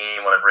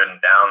seen, what I've written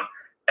down.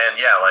 And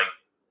yeah, like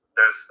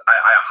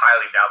I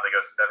highly doubt they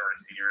go 7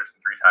 receivers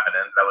and 3 tight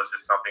ends. That was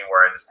just something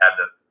where I just had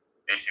to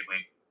basically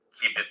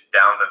keep it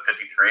down to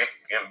 53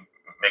 and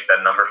make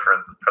that number for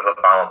the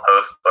final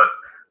post. But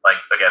like,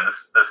 again,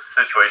 this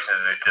situation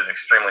is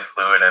extremely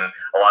fluid, and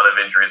a lot of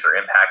injuries are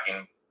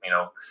impacting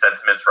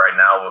sentiments right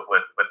now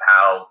with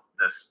how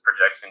this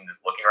projection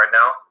is looking right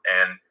now.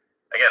 And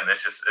again,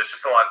 it's just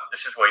a lot.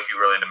 It's just way too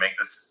early to make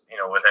this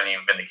with any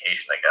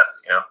vindication, I guess.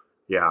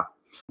 Yeah.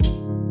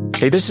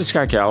 Hey, this is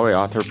Scott Galloway,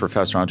 author,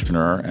 professor,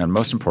 entrepreneur, and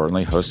most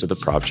importantly, host of the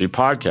Prop G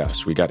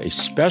podcast. We got a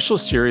special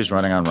series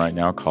running on right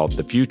now called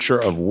The Future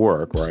of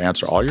Work, where I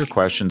answer all your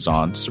questions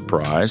on,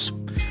 surprise,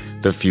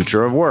 the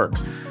future of work.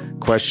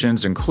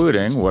 Questions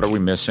including, what are we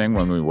missing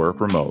when we work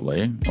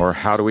remotely? Or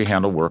how do we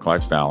handle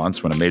work-life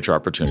balance when a major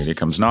opportunity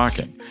comes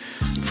knocking?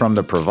 From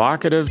the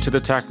provocative to the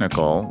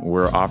technical,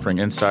 we're offering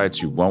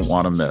insights you won't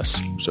want to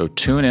miss. So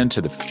tune in to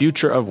The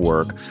Future of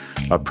Work,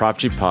 a Prop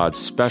G Pod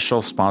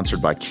special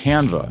sponsored by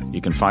Canva. You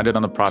can find it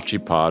on the Prop G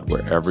Pod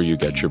wherever you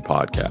get your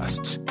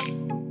podcasts.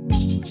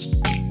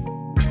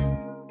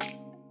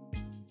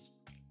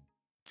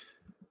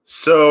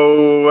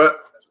 So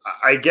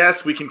I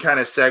guess we can kind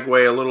of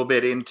segue a little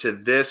bit into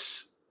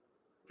this,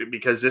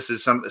 because this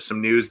is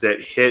some news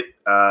that hit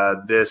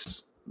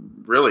this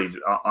really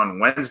on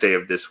Wednesday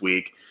of this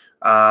week.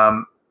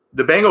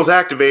 The Bengals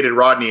activated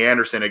Rodney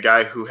Anderson, a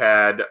guy who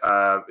had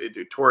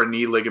tore a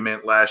knee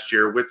ligament last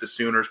year with the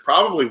Sooners.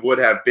 Probably would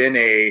have been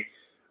a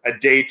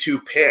day 2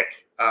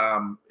 pick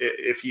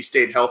if he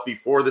stayed healthy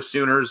for the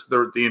Sooners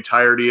the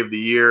entirety of the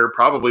year.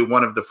 Probably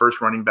one of the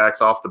first running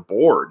backs off the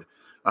board.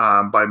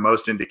 By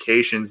most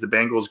indications, the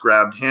Bengals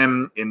grabbed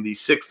him in the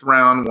 6th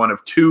round, one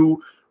of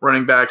 2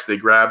 running backs they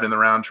grabbed in the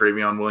round,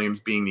 Travion Williams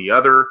being the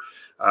other.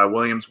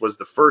 Williams was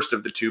the first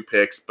of the 2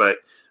 picks, but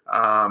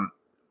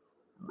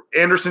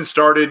Anderson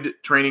started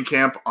training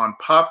camp on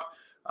PUP.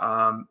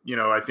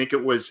 I think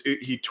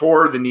he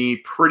tore the knee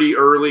pretty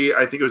early.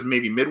 I think it was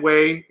maybe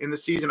midway in the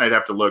season. I'd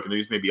have to look. And it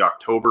was maybe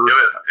October. It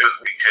was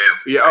week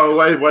 2. Yeah. Oh,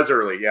 it was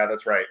early. Yeah,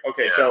 that's right.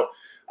 Okay. Yeah. So,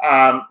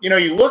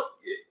 you look,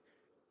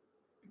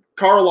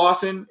 Carl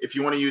Lawson, if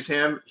you want to use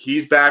him,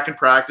 he's back and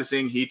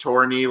practicing. He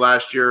tore a knee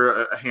last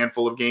year, a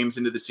handful of games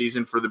into the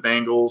season for the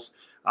Bengals.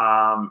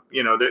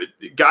 The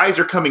guys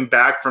are coming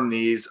back from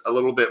these a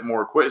little bit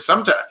more quick.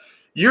 Sometimes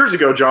years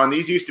ago, John,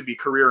 these used to be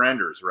career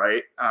enders,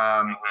 right?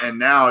 And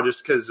now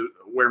just because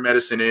where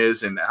medicine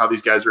is and how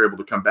these guys are able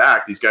to come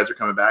back, these guys are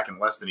coming back in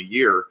less than a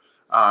year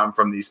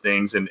from these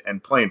things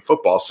and playing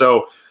football.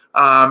 So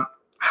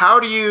how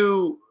do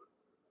you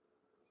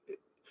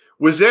 –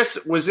 was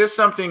this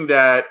something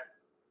that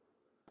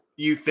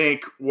you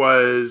think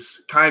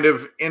was kind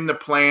of in the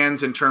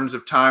plans in terms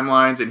of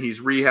timelines and he's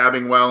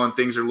rehabbing well and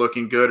things are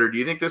looking good? Or do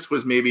you think this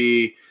was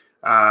maybe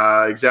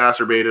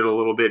exacerbated a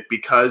little bit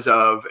because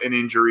of an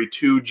injury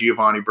to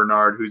Giovanni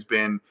Bernard, who's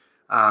been,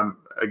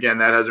 again,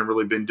 that hasn't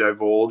really been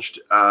divulged.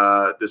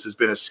 This has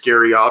been a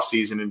scary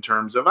offseason in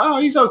terms of,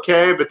 he's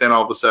okay, but then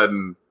all of a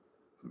sudden,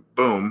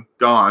 boom,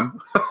 gone.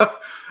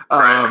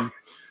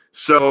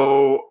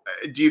 So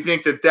do you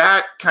think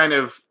that kind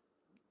of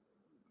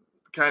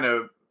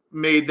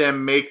made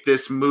them make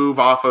this move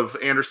off of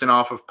Anderson,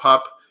 off of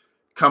Pup,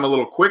 come a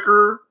little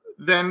quicker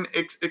than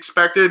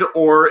expected?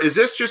 Or is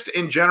this just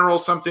in general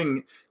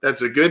something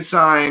that's a good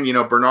sign?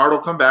 Bernard will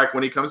come back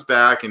when he comes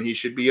back and he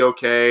should be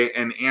okay.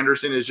 And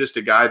Anderson is just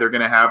a guy they're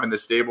going to have in the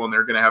stable and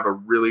they're going to have a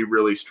really,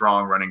 really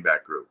strong running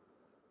back group.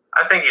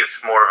 I think it's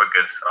more of a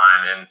good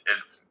sign. And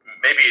it's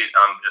maybe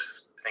I'm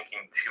just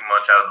thinking too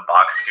much out of the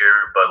box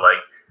here, but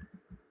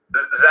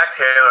Zach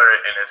Taylor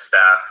and his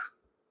staff,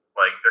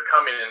 they're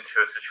coming into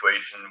a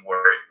situation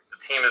where the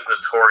team is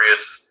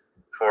notorious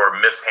for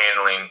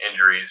mishandling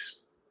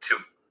injuries to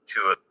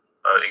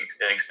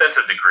an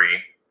extensive degree,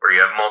 where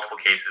you have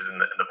multiple cases in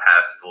the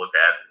past to look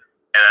at.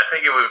 And I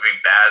think it would be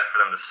bad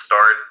for them to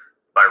start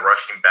by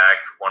rushing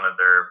back one of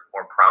their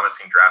more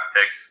promising draft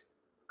picks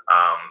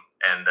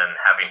and then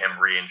having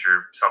him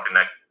re-injure something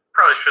that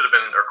probably should have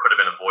been or could have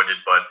been avoided.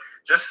 But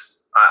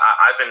just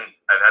I've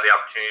had the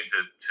opportunity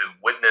to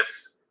witness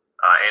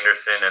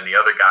Anderson and the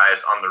other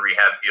guys on the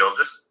rehab field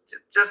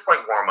just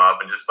warm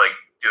up and just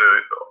do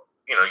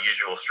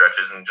usual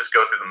stretches and just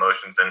go through the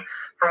motions. And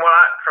from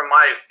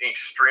my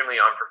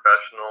extremely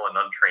unprofessional and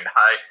untrained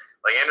eye,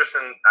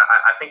 Anderson,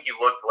 I think he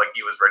looked like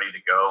he was ready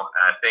to go.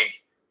 And I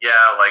think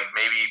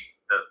maybe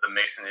the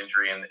Mason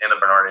injury and the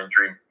Bernard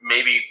injury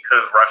maybe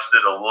could have rushed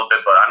it a little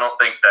bit, but I don't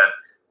think that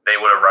they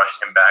would have rushed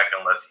him back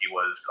unless he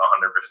was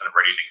 100%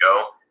 ready to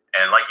go.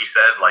 And like you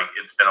said,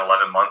 it's been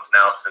 11 months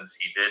now since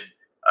he did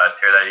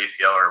tear that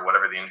ACL or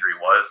whatever the injury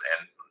was,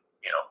 and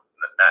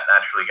that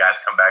naturally guys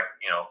come back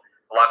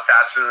a lot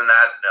faster than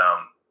that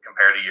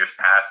compared to years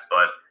past.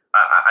 But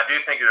I do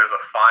think there's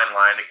a fine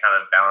line to kind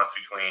of balance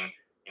between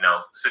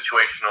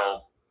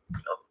situational,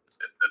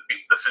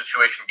 the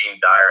situation being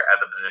dire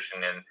at the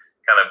position and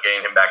kind of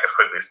getting him back as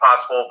quickly as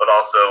possible, but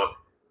also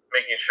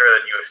making sure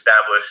that you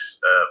establish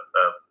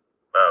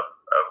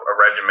a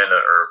regimen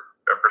or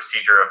a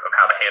procedure of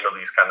how to handle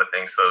these kind of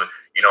things, so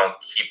you don't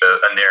keep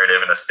a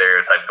narrative and a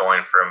stereotype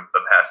going from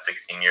the past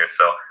 16 years.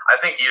 So I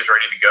think he is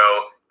ready to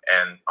go,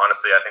 and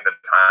honestly, I think the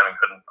timing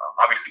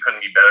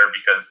couldn't be better,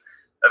 because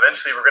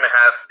eventually we're going to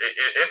have,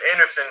 if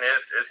Anderson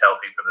is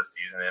healthy for this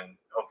season and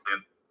hopefully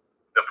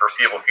the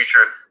foreseeable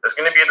future, there's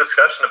going to be a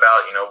discussion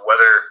about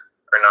whether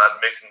or not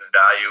Mixon's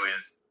value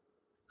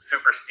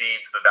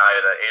supersedes the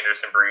value that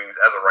Anderson brings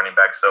as a running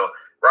back. So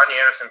Rodney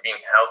Anderson being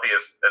healthy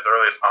as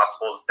early as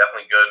possible is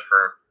definitely good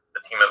for the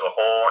team as a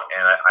whole,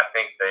 and I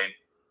think they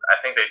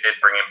did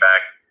bring him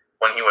back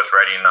when he was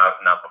ready, and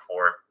not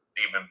before,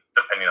 even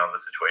depending on the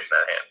situation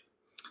at hand.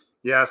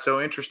 Yeah,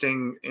 so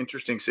interesting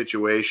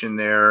situation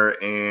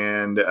there.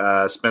 And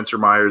Spencer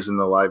Myers in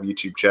the live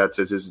YouTube chat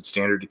says, "Is it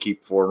standard to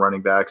keep 4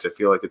 running backs? I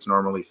feel like it's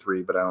normally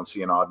 3, but I don't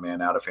see an odd man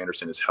out if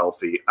Anderson is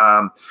healthy." It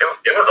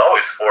was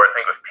always 4, I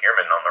think, with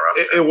Pierman on the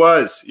roster. It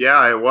was,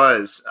 yeah, it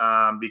was,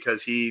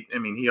 because he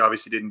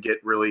obviously didn't get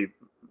really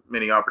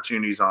many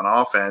opportunities on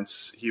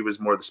offense. He was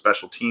more the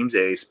special teams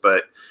ace,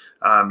 but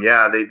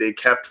they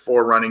kept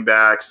 4 running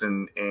backs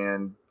and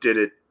did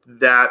it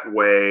that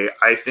way.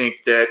 I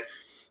think that,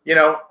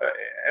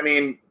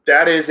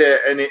 that is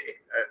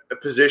a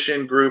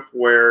position group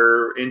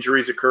where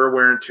injuries occur,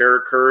 wear and tear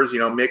occurs.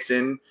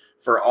 Mixon,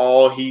 for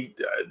all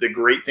the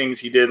great things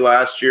he did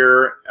last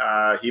year,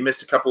 he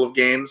missed a couple of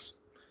games.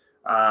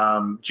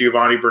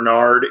 Giovanni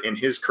Bernard in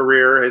his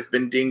career has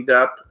been dinged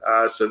up.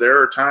 So there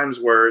are times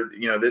where,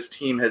 this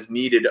team has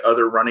needed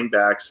other running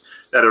backs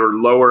that are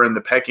lower in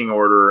the pecking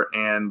order.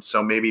 And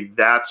so maybe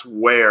that's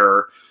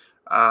where,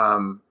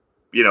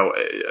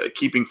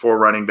 keeping 4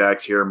 running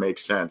backs here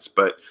makes sense.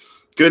 But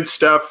good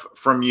stuff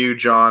from you,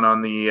 John,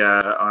 on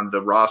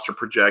the roster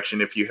projection.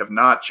 If you have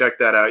not checked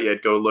that out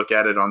yet, go look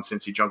at it on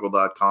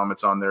cincyjungle.com.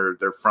 It's on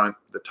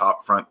the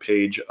top front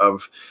page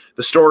of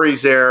the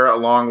stories there,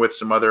 along with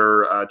some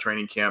other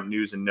training camp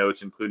news and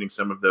notes, including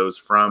some of those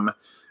from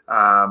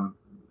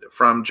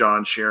from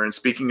John Sheeran.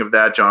 Speaking of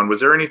that, John, was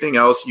there anything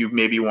else you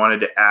maybe wanted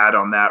to add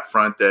on that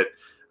front that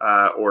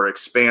or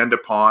expand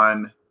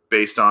upon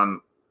based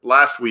on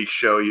last week's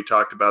show? You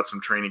talked about some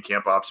training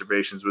camp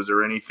observations. Was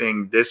there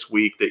anything this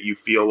week that you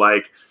feel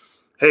like,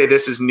 hey,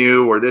 this is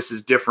new or this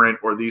is different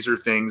or these are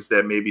things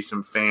that maybe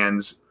some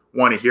fans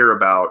want to hear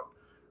about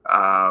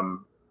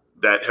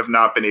that have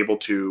not been able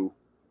to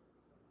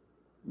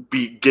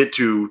get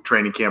to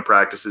training camp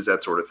practices,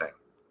 that sort of thing?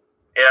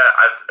 Yeah,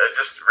 I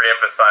just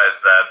reemphasize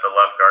that the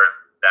left guard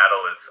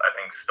battle is, I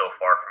think, still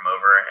far from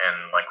over.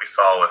 And like we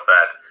saw with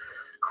that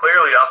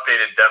clearly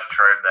updated depth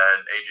chart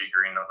that AJ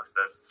Green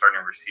listed as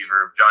starting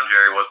receiver, John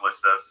Jerry was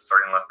listed as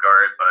starting left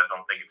guard, but I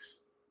don't think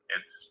it's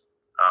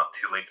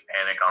too late to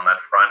panic on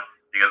that front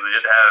because they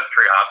did have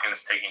Trey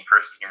Hopkins taking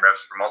first team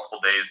reps for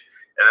multiple days.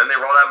 And then they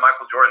rolled out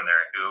Michael Jordan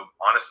there, who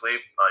honestly,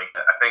 like,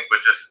 I think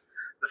with just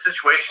the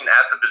situation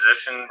at the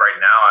position right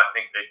now, I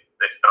think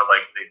they felt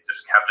like they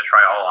just have to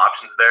try all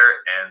options there.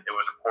 And it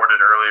was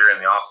reported earlier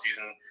in the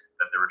offseason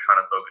that they were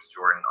trying to focus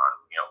Jordan on,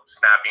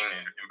 snapping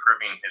and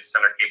improving his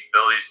center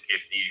capabilities in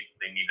case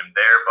they need him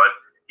there. But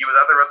he was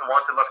out there with the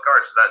wanted left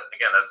guard. So that,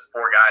 again, that's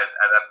four guys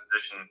at that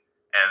position.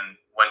 And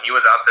when he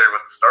was out there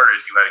with the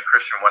starters, you had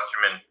Christian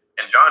Westerman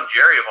and John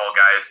Jerry, of all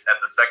guys,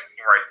 at the second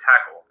team right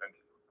tackle. And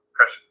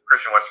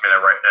Christian Westerman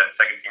at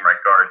second team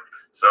right guard.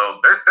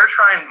 So they're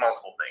trying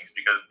multiple things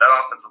because that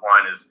offensive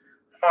line is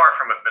far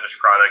from a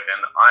finished product, and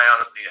I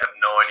honestly have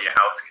no idea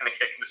how it's going to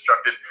get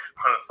constructed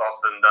when it's all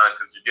said and done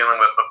because you're dealing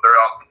with the third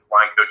offensive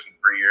line coach in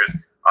 3 years,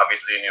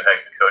 obviously a new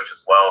head coach as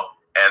well,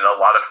 and a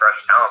lot of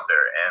fresh talent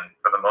there. And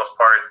for the most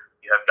part,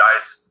 you have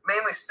guys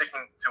mainly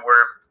sticking to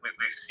where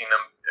we've seen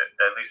them,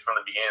 at least from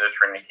the beginning of the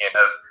training camp,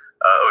 have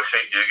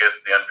O'Shea Dugas,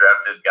 the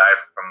undrafted guy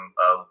from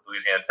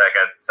Louisiana Tech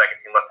at second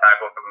team left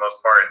tackle for the most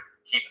part,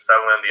 Keaton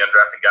Sutherland, the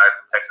undrafted guy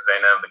from Texas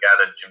A&M, the guy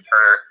that Jim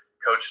Turner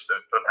coached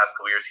for the past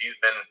couple years. He's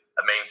been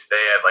a mainstay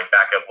at like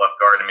backup left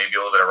guard and maybe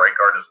a little bit of right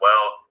guard as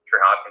well. Trey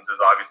Hopkins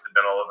has obviously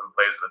been all over the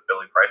place with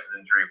Billy Price's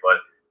injury,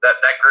 but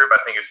that group I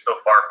think is still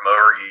far from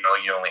over.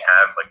 You only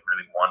have like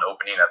really one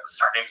opening at the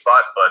starting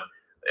spot, but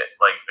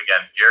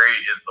again, Jerry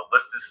is the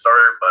listed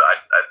starter, but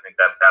I think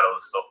that battle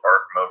is still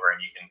far from over,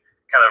 and you can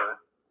kind of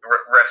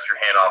rest your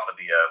hand off of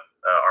the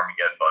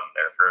Armageddon button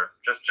there for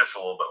just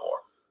a little bit more.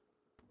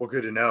 Well,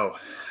 good to know.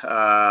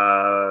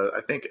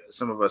 I think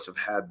some of us have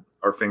had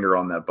our finger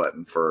on that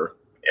button for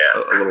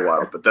a little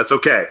while, but that's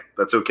okay.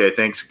 That's okay.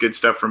 Thanks. Good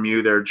stuff from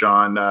you there,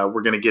 John.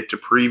 We're going to get to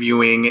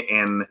previewing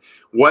and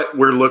what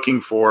we're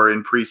looking for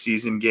in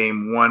preseason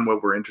game one,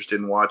 what we're interested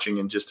in watching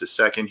in just a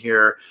second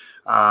here.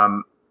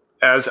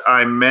 As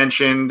I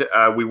mentioned,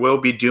 we will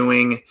be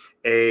doing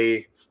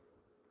a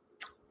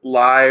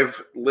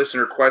live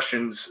listener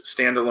questions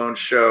standalone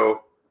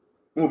show.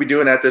 We'll be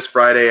doing that this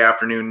Friday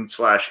afternoon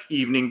 /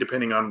 evening,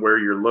 depending on where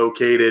you're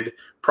located.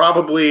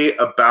 Probably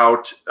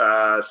about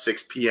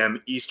 6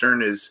 p.m.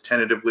 Eastern is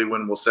tentatively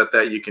when we'll set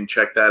that. You can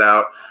check that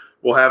out.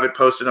 We'll have it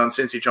posted on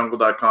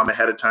cincyjungle.com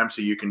ahead of time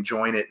so you can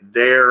join it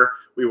there.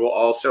 We will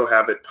also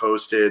have it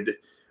posted.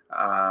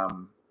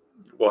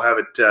 We'll have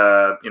it,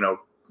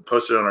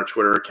 posted on our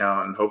Twitter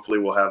account, and hopefully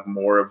we'll have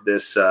more of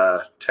this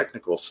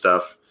technical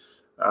stuff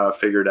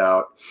figured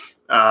out.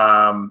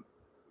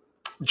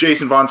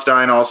 Jason Von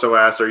Stein also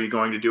asks, are you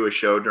going to do a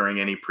show during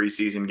any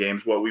preseason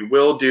games? What we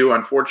will do,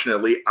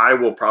 unfortunately, I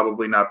will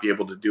probably not be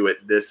able to do it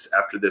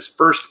after this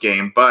first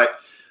game, but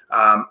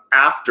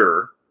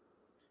after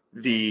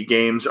the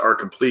games are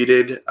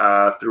completed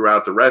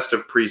throughout the rest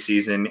of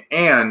preseason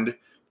and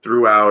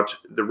throughout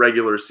the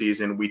regular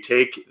season, we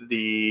take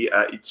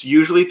it's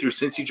usually through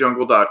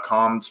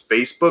cincyjungle.com's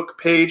Facebook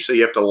page, so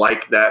you have to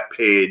like that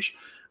page.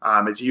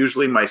 It's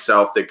usually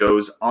myself that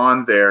goes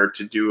on there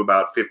to do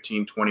about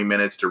 15, 20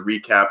 minutes to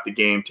recap the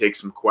game, take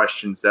some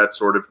questions, that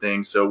sort of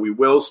thing. So we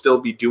will still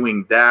be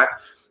doing that.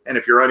 And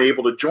if you're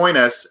unable to join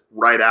us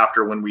right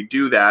after when we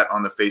do that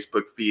on the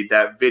Facebook feed,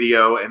 that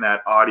video and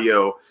that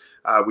audio,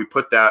 we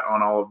put that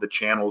on all of the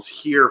channels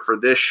here for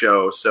this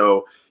show.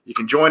 So you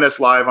can join us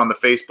live on the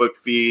Facebook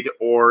feed,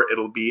 or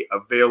it'll be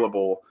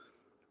available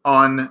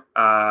on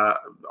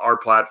our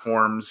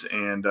platforms,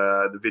 and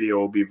the video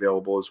will be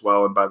available as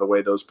well. And by the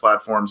way, those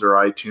platforms are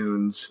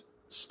iTunes,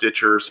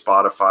 Stitcher,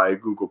 Spotify,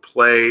 Google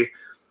Play,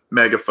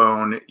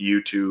 Megaphone,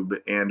 YouTube,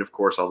 and of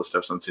course all the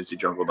stuff's on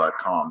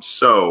cincyjungle.com.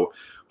 So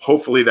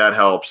hopefully that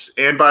helps.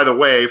 And by the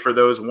way, for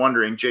those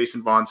wondering,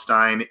 Jason Von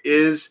Stein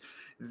is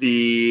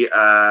the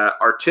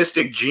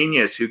artistic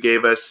genius who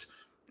gave us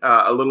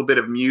a little bit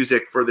of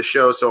music for the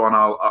show. So on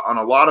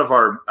a lot of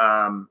our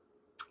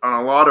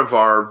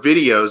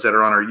videos that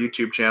are on our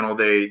YouTube channel,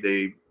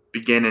 they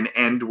begin and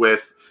end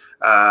with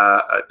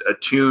a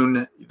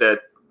tune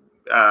that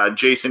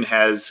Jason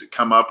has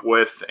come up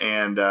with,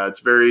 and it's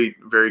very,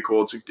 very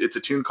cool. It's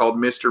a tune called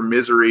Mr.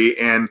 Misery,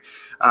 and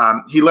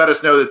he let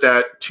us know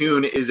that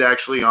tune is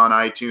actually on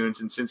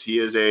iTunes, and since he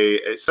is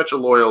such a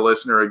loyal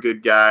listener, a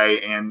good guy,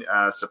 and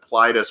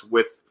supplied us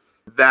with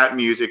that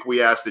music,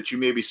 we ask that you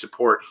maybe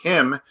support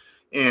him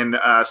in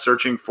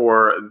searching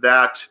for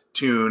that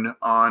tune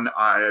on,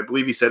 I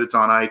believe he said it's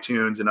on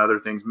iTunes and other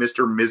things,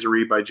 Mr.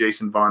 Misery by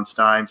Jason Von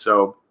Stein.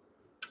 So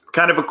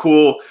kind of a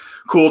cool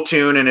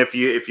tune. And if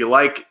you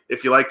like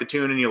the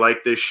tune and you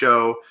like this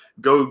show,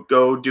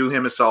 go do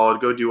him a solid,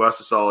 go do us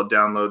a solid,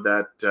 download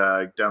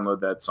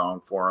that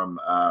song for him.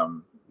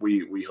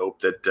 We hope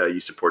that you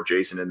support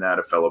Jason in that,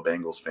 a fellow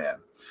Bengals fan.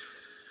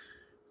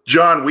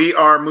 John, we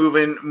are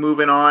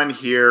moving on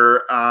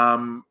here.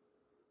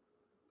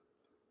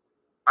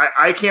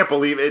 I can't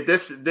believe it.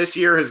 This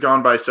year has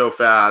gone by so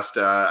fast.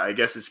 I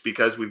guess it's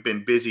because we've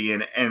been busy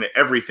and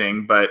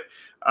everything, but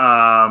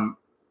the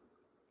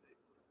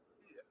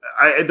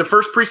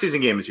first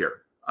preseason game is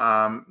here.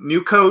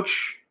 New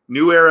coach,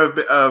 new era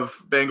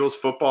of Bengals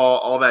football,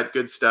 all that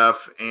good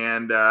stuff.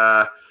 And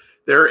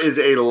there is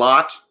a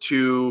lot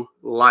to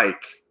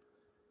like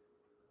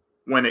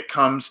when it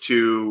comes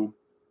to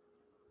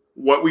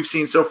what we've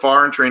seen so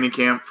far in training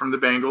camp from the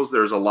Bengals.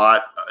 There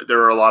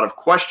are a lot of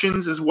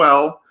questions as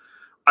well.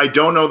 I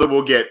don't know that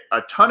we'll get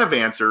a ton of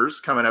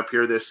answers coming up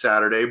here this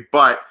Saturday,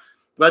 but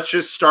let's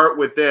just start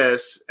with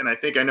this. And I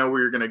think I know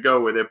where you're going to go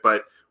with it,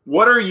 but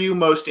what are you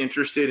most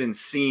interested in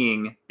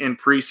seeing in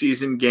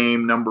preseason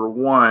game number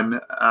 1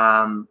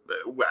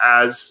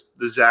 as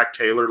the Zach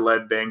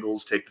Taylor-led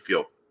Bengals take the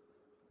field?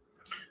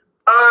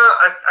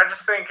 I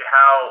just think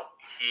how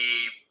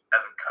he, as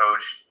a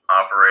coach,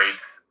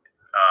 operates,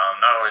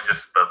 not only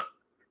just the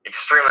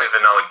extremely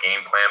vanilla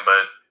game plan,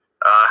 but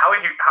how he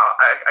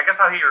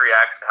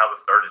reacts to how the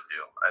starters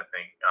do. I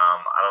think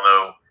I don't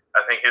know.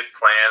 I think his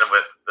plan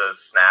with the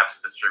snaps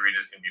distributed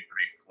is going to be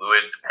pretty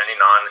fluid, depending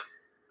on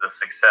the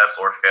success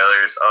or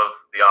failures of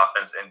the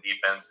offense and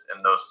defense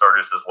and those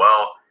starters as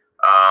well.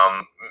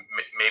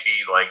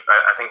 Maybe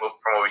I think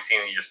from what we've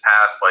seen in years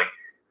past,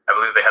 I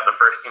believe they had the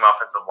first team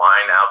offensive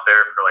line out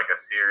there for a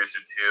series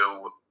or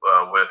two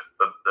with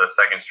the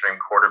second string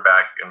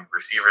quarterback and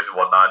receivers and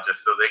whatnot,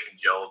 just so they can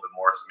gel a little bit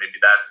more. So maybe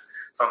that's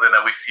something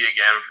that we see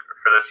again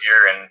for this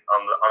year. And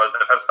on the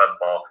defensive side of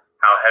the ball,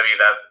 how heavy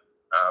that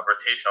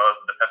rotation on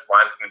the defensive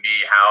line is going to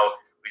be, how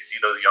we see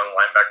those young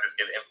linebackers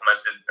get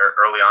implemented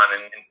early on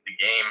into the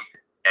game.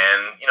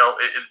 And,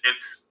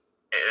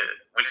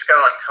 we just got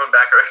to tone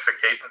back our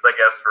expectations, I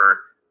guess,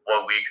 for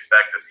what we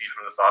expect to see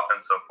from this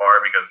offense so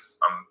far, because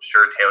I'm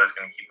sure Taylor's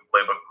going to keep the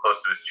playbook close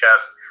to his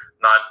chest,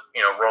 not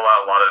roll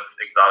out a lot of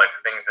exotic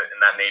things in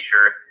that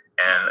nature.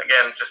 And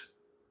again, just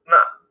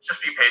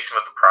be patient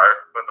with the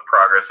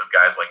progress of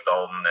guys like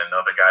Dalton and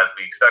other guys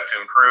we expect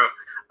to improve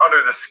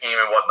under the scheme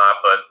and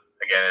whatnot. But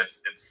again,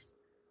 it's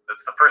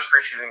the first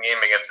preseason game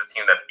against a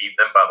team that beat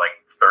them by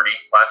 30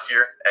 last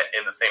year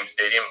in the same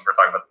stadium. We're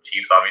talking about the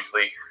Chiefs,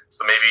 obviously.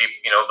 So maybe,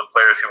 the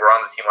players who were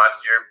on the team last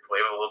year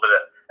played with a little bit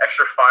of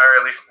extra fire,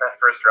 at least in that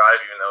first drive,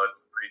 even though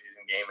it's a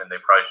preseason game and they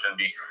probably shouldn't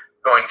be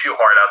going too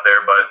hard out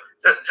there. But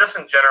just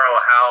in general,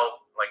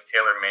 how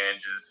Taylor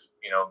manages,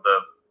 the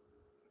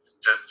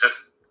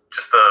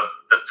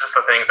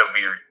things that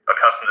we're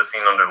accustomed to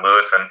seeing under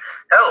Lewis, and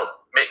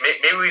hell,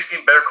 maybe we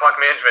see better clock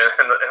management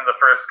in the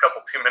first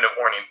couple 2-minute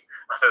warnings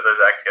under the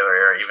Zach Taylor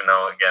era, even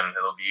though again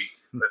it'll be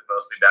with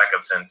mostly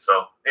backups in.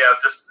 So yeah,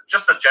 just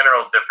the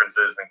general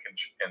differences and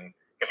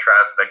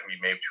contrasts that can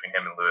be made between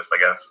him and Lewis, I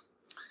guess.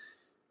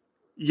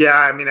 Yeah,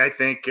 I mean, I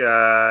think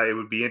it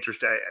would be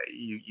interesting.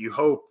 You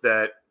hope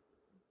that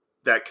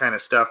kind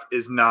of stuff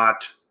is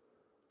not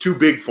too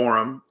big for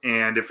him,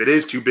 and if it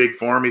is too big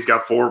for him, he's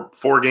got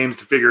four games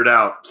to figure it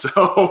out.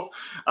 So,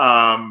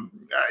 I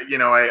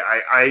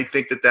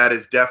think that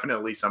is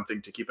definitely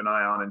something to keep an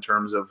eye on in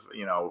terms of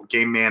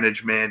game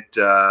management.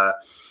 Are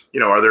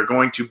there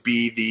going to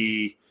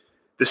be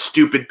the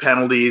stupid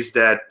penalties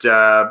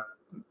that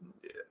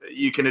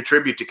you can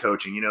attribute to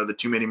coaching? The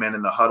too many men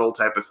in the huddle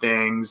type of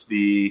things,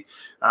 the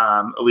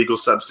illegal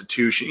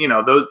substitution.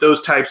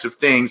 Those types of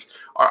things.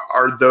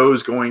 Are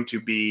those going to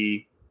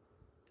be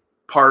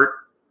part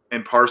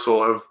and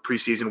parcel of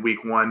preseason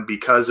week 1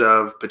 because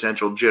of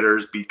potential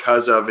jitters,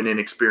 because of an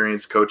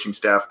inexperienced coaching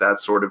staff, that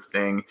sort of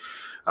thing?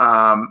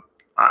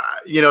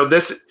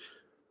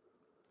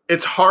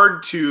 It's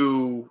hard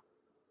to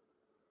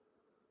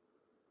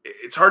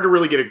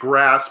really get a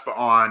grasp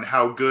on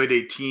how good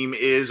a team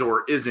is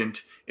or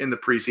isn't in the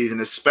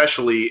preseason,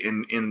 especially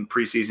in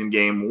preseason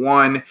game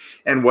 1.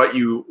 And what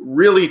you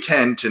really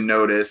tend to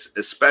notice,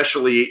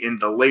 especially in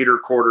the later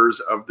quarters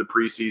of the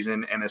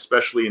preseason and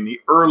especially in the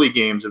early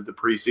games of the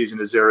preseason,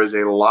 is there is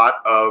a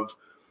lot of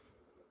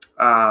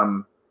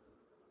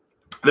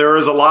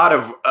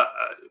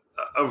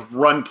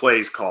run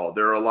plays called.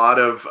 There's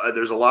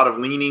a lot of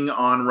leaning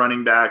on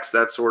running backs,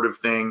 that sort of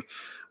thing.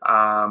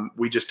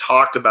 We just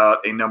talked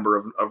about a number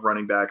of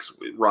running backs,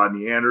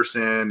 Rodney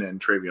Anderson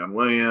and Travion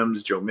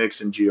Williams, Joe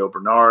Mixon, Gio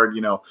Bernard,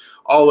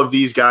 all of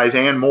these guys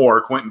and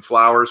more, Quentin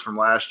Flowers from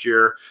last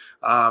year.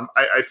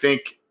 I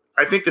think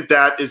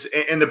that is,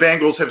 and the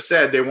Bengals have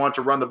said they want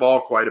to run the ball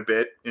quite a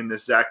bit in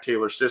this Zach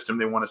Taylor system.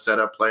 They want to set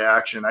up play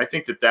action. I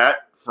think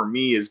that for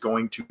me is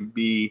going to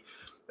be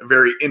a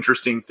very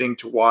interesting thing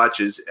to watch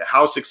is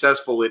how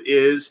successful it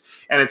is.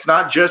 And it's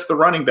not just the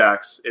running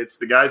backs. It's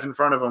the guys in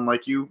front of them,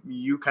 like you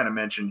kind of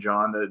mentioned,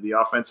 John, the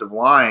offensive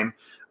line.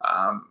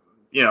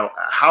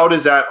 How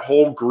does that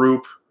whole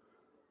group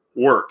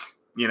work?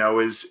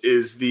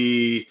 Is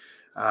the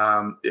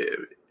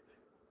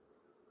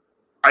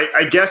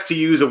I guess, to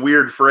use a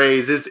weird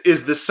phrase,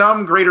 is the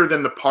sum greater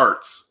than the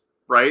parts,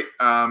 right?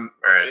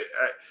 Right.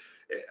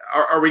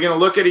 Are we going to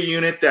look at a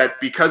unit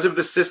that, because of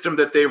the system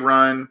that they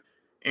run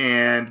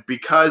and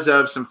because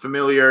of some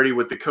familiarity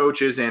with the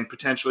coaches and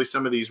potentially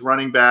some of these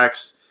running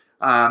backs,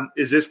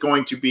 is this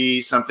going to be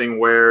something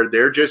where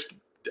they're just,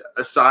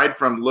 aside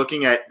from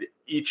looking at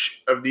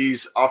each of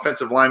these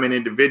offensive linemen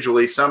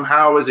individually,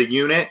 somehow as a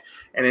unit,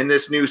 and in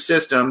this new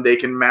system, they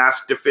can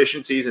mask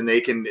deficiencies and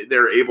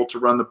they're able to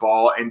run the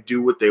ball and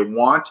do what they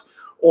want?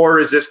 Or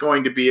is this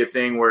going to be a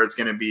thing where it's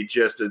going to be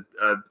just an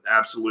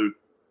absolute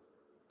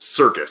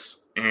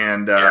circus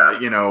and,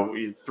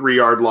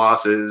 3-yard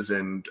losses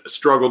and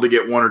struggle to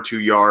get 1 or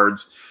 2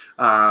 yards?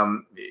 I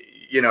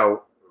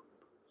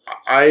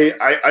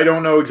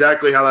don't know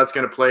exactly how that's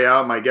going to play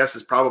out. My guess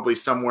is probably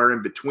somewhere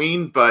in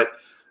between, but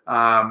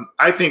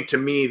I think, to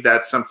me,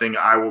 that's something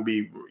I will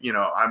be,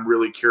 I'm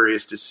really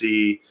curious to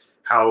see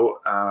how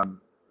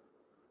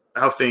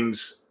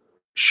things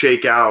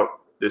shake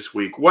out this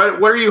week.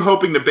 What are you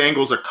hoping the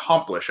Bengals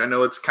accomplish? I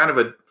know it's kind of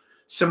a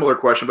similar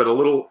question, but a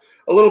little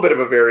bit of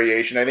a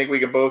variation. I think we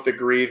can both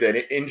agree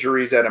that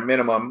injuries to a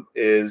minimum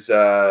is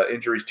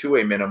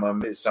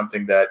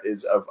something that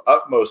is of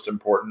utmost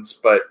importance.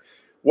 But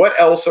what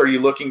else are you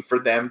looking for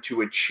them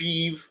to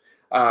achieve?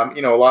 A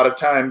lot of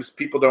times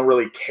people don't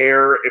really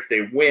care if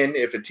they win,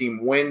 if a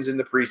team wins in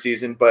the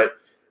preseason, but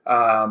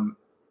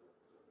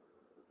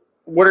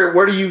what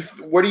are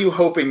you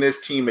hoping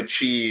this team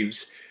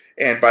achieves?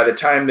 And by the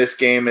time this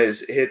game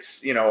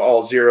hits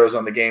all zeros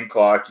on the game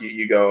clock,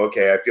 you go,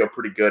 okay, I feel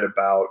pretty good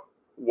about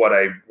what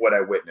I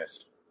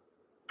witnessed.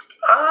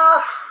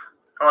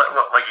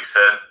 Like you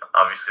said,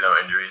 obviously no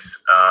injuries.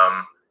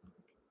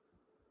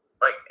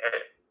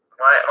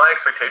 My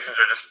expectations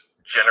are just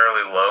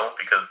generally low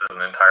because this is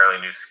an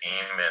entirely new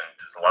scheme and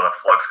there's a lot of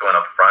flux going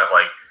up front.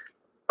 Like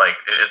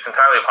it's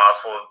entirely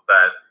possible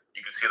that you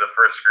can see the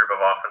first group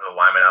of offensive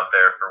linemen out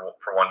there for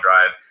one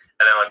drive,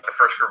 and then like the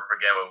first group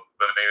again,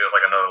 but maybe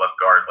like another left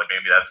guard. Like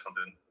maybe that's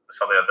something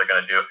that they're going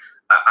to do.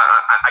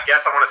 I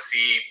guess I want to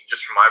see,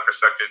 just from my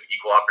perspective,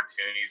 equal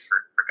opportunities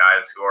for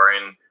guys who are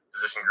in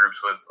position groups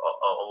with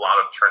a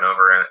lot of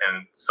turnover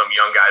and some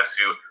young guys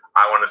who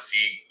I want to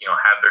see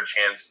have their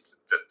chance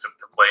to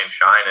play and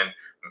shine. And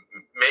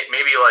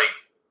maybe like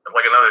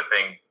another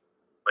thing,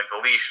 like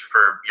the leash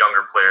for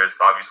younger players,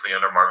 obviously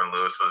under Marvin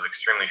Lewis, was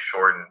extremely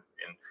short, and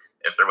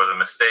if there was a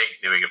mistake,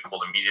 they would get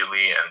pulled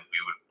immediately, and we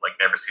would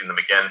never see them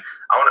again.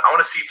 I want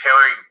to see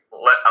Taylor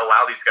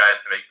allow these guys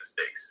to make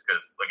mistakes,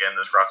 because again,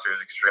 this roster is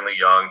extremely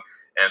young,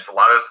 and it's a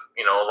lot of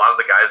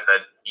the guys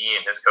that he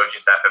and his coaching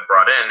staff have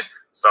brought in.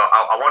 So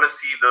I want to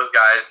see those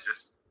guys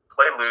just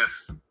play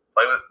loose,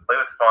 play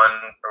with fun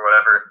or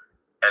whatever,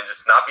 and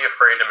just not be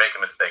afraid to make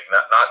a mistake.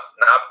 Not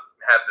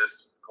have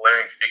this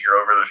glaring figure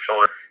over their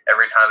shoulder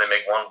every time they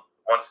make one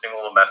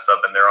single mess up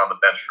and they're on the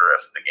bench for the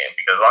rest of the game.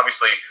 Because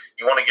obviously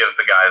you want to give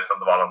the guys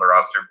on the bottom of the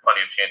roster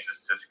plenty of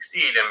chances to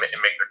succeed and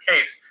make their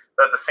case,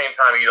 but at the same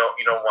time you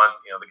don't want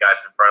the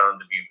guys in front of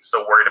them to be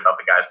so worried about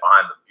the guys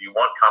behind them. You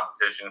want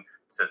competition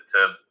to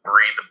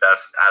breed the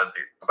best out of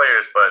the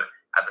players, but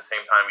at the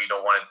same time you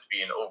don't want it to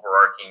be an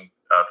overarching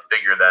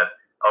figure that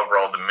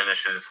overall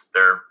diminishes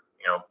their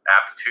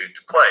aptitude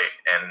to play.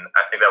 And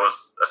I think that was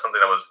something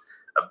that was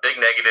a big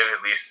negative,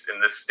 at least in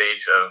this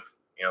stage of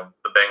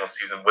the Bengals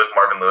season with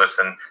Marvin Lewis.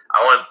 And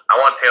I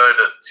want Taylor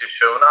to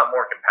show not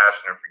more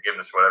compassion or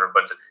forgiveness or whatever,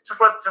 but just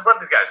let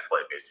these guys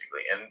play,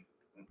 basically, and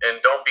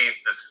don't be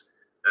this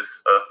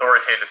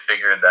authoritative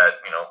figure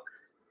that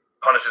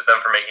punishes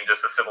them for making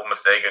just a simple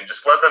mistake, and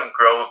just let them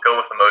go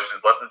with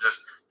emotions, let them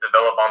just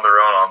develop on their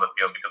own on the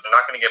field, because they're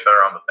not going to get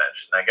better on the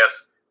bench. And I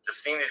guess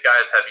just seeing these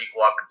guys have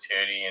equal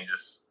opportunity and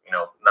just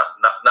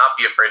not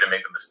be afraid to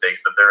make the mistakes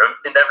that they're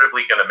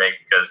inevitably going to make,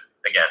 because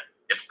again,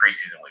 it's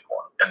preseason week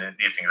 1, and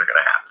these things are going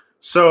to happen.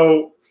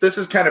 So this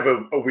is kind of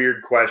a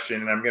weird question,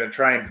 and I'm going to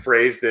try and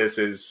phrase this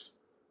as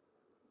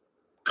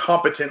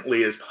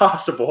competently as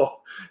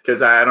possible,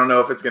 because I don't know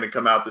if it's going to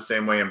come out the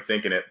same way I'm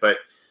thinking it. But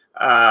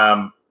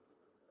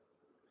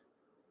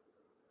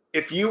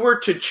if you were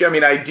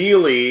to,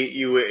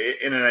 ideally,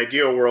 in an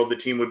ideal world, the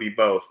team would be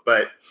both.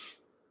 But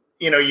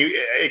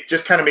it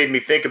just kind of made me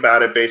think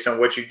about it based on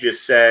what you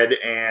just said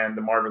and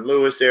the Marvin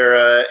Lewis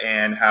era,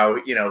 and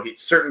how,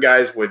 certain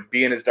guys would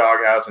be in his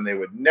doghouse and they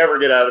would never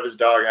get out of his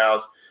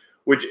doghouse,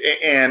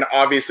 and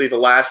obviously the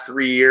last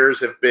 3 years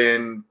have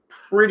been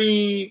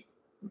pretty,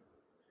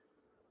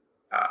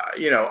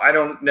 I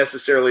don't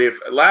necessarily,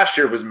 last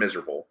year was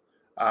miserable.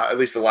 At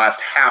least the last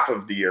half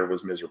of the year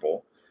was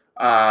miserable.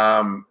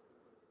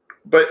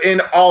 But in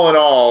all,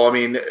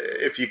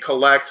 if you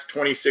collect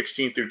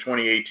 2016 through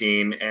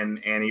 2018, and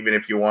even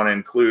if you want to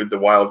include the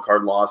wild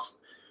card loss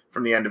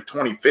from the end of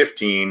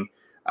 2015,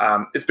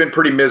 it's been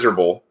pretty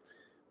miserable.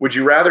 would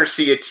you rather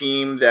see a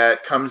team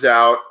that comes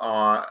out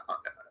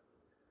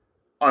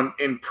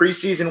in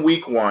preseason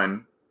week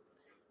 1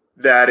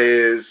 that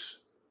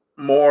is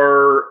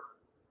more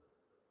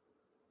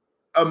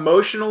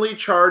emotionally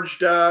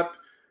charged up,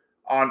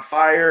 on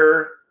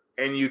fire,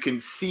 and you can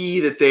see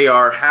that they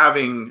are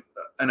having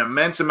an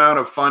immense amount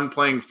of fun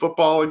playing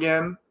football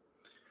again?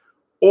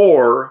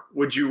 Or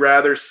would you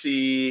rather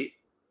see,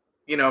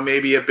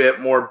 maybe a bit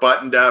more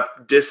buttoned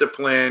up,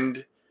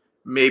 disciplined,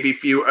 maybe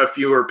a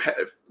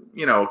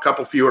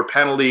couple fewer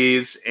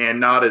penalties, and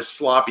not as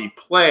sloppy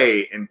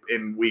play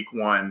in week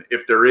 1,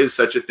 if there is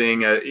such a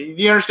thing? Do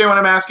you understand what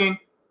I'm asking?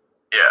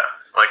 Yeah.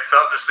 Like,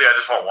 selfishly, I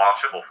just want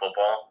watchable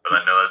football, but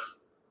I know that's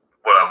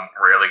what I'm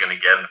rarely going to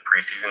get in the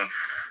preseason.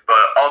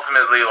 But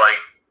ultimately, like,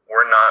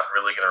 we're not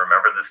really going to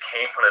remember this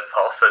game when it's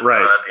all said and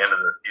done at the end of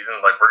the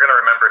season. Like, if we're going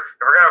to remember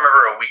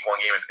a week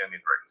 1 game, it's going to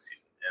be the regular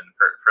season. And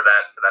for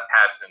that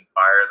passion and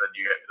fire that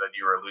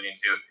you were alluding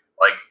to,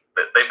 like,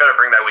 they better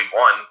bring that week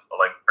 1. But,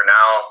 like, for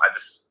now, I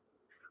just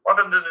want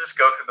them to just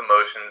go through the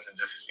motions and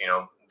just,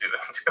 do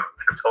what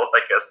they're told,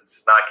 I guess, and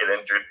just not get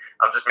injured.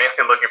 I'm just mainly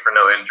looking for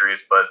no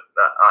injuries, but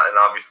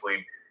and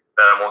obviously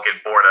that I won't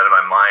get bored out of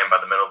my mind by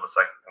the middle of the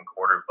second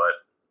quarter. But,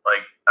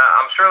 like,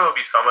 I'm sure there'll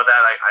be some of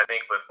that. I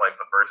think with, like,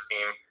 the first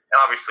team, and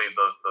obviously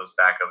those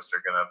backups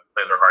are going to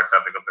play their hearts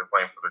out because they're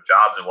playing for their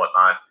jobs and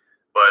whatnot.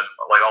 But,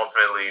 like,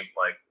 ultimately,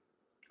 like,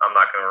 I'm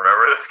not going to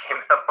remember this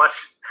game that much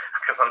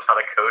because I'm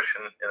not a coach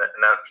in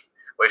that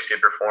way,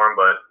 shape, or form.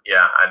 But,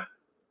 yeah, I'm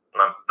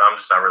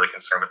just not really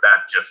concerned with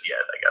that just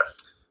yet, I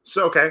guess.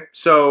 So, okay.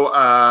 So,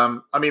 I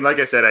mean,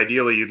 like I said,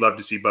 ideally you'd love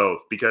to see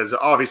both, because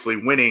obviously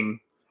winning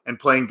and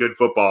playing good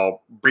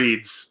football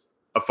breeds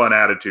a fun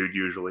attitude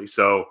usually.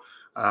 So,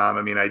 I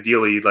mean,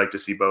 ideally you'd like to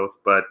see both,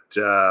 but,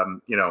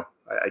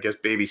 I guess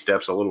baby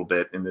steps a little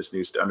bit in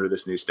under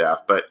this new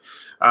staff. But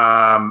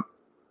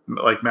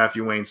like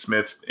Matthew Wayne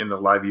Smith in the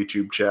live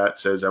YouTube chat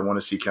says, I want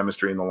to see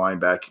chemistry in the line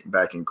back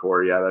in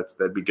core. Yeah,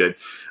 that'd be good.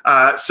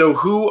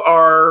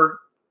 So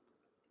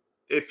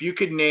if you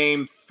could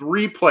name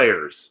 3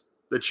 players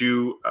that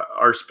you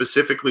are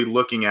specifically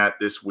looking at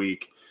this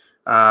week,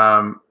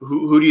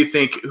 who do you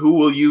think, who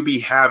will you be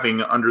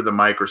having under the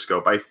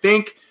microscope? I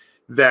think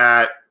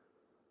that,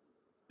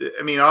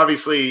 I mean,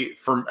 obviously,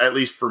 at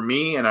least for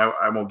me, and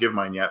I won't give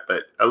mine yet,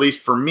 but at least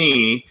for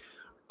me,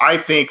 I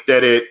think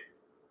that it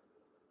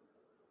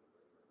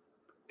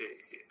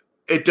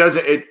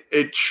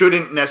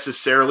shouldn't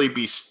necessarily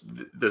be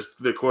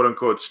the quote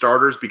unquote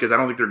starters, because I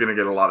don't think they're going to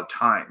get a lot of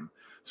time.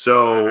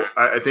 So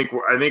I think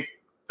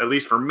at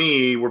least for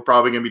me, we're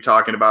probably going to be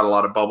talking about a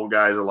lot of bubble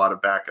guys, a lot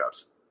of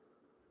backups.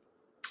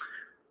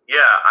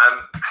 Yeah,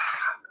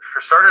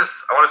 for starters,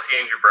 I want to see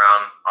Andrew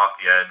Brown off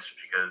the edge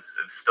because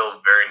it's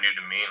still very new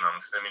to me, and I'm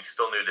assuming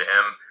still new to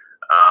him.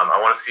 I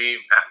want to see,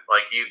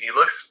 like, he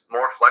looks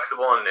more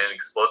flexible and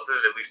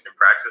explosive, at least in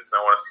practice, and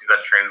I want to see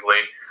that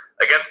translate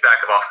against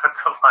backup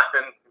offensive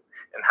linemen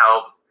and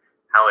how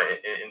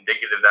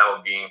indicative that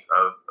will be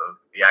of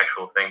the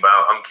actual thing. But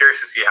I'm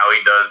curious to see how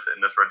he does in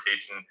this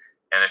rotation,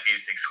 and if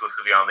he's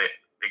exclusively on the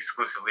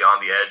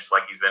edge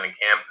like he's been in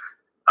camp.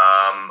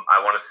 I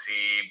want to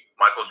see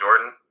Michael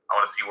Jordan. I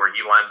want to see where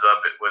he lines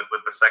up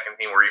with the second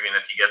team, or even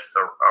if he gets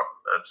a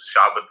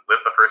shot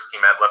with the first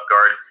team at left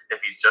guard, if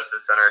he's just at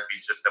center, if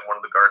he's just at one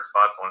of the guard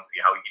spots. I want to see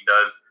how he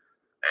does.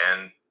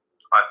 And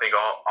I think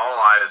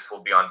all eyes will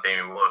be on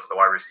Damian Willis, the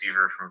wide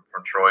receiver from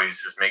Troy,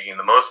 who's just making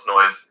the most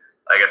noise,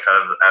 I guess,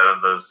 out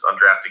of those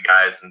undrafted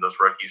guys and those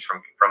rookies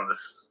from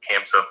this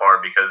camp so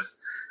far.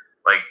 Because,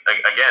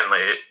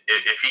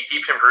 if he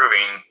keeps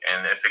improving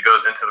and if it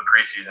goes into the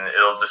preseason,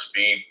 it'll just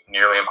be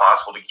nearly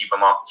impossible to keep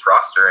him off this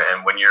roster.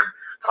 And when you're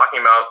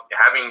talking about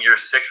having your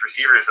 6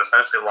 receivers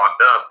essentially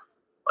locked up,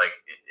 like,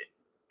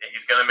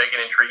 he's going to make an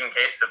intriguing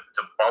case to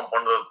bump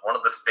one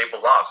of the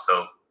staples off.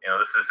 So,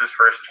 this is his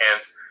first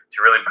chance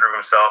to really prove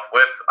himself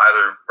with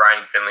either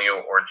Brian Finley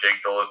or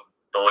Jake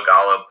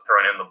Dolegala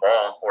throwing in the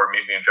ball, or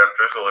maybe Jeff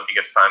Driscoll if he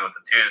gets time with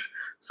the twos.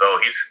 So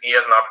he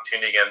has an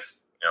opportunity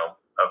against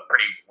a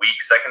pretty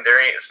weak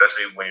secondary,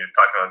 especially when you're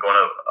talking about going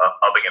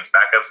up against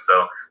backups.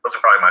 So those are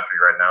probably my 3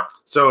 right now.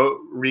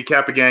 So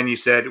recap again. You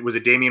said, was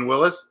it Damian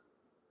Willis?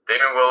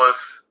 Damian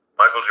Willis,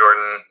 Michael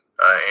Jordan,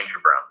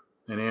 Andrew Brown.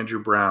 And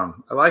Andrew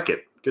Brown. I like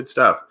it. Good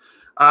stuff.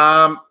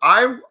 For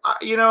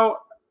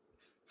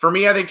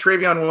me, I think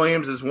Travion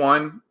Williams is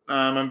one.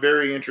 I'm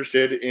very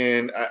interested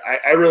in.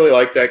 I really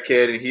like that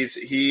kid, and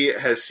he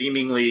has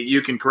seemingly.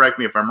 You can correct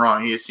me if I'm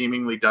wrong. He has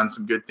seemingly done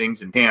some good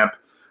things in camp.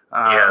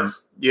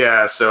 Yes.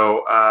 Yeah.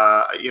 So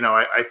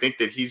I think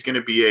that he's going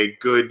to be a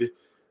good.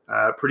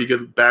 Pretty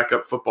good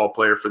backup football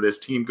player for this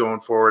team going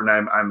forward,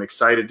 and I'm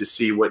excited to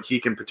see what he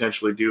can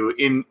potentially do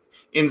in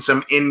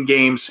some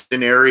in-game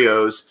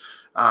scenarios.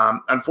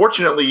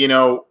 Unfortunately,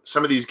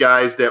 some of these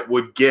guys that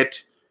would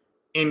get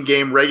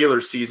in-game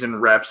regular season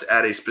reps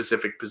at a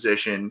specific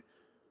position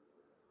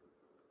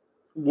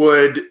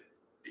would,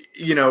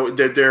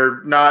 that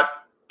they're not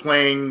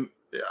playing.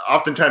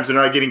 Oftentimes, they're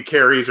not getting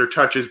carries or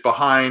touches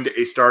behind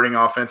a starting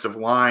offensive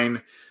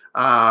line.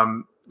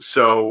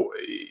 So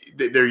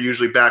they're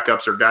usually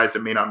backups or guys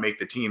that may not make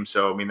the team.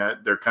 So, I mean,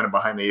 that they're kind of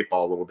behind the eight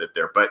ball a little bit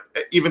there. But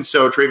even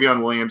so,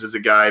 Travion Williams is a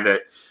guy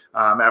that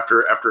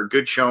after a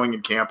good showing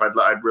in camp,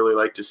 I'd really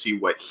like to see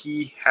what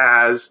he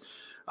has.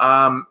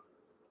 I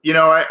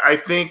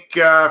think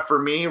for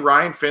me,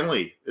 Ryan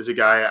Finley is a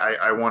guy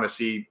I want to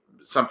see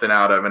something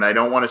out of, and I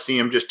don't want to see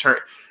him just turn.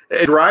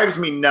 It drives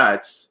me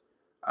nuts.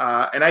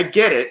 And I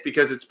get it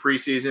because it's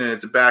preseason and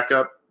it's a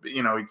backup.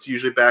 It's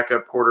usually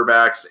backup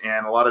quarterbacks,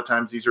 and a lot of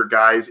times these are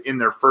guys in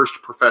their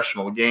first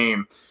professional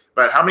game.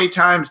 But how many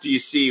times do you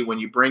see when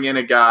you bring in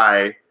a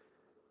guy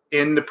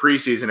in the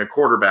preseason,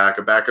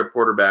 a backup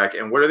quarterback,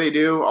 and what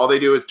do? All they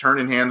do is turn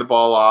and hand the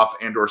ball off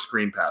and or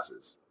screen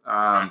passes.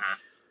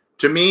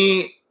 To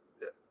me,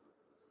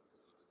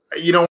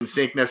 you don't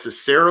think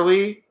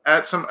necessarily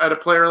at a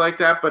player like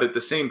that, but at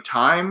the same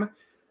time,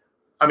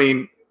 I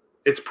mean,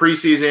 it's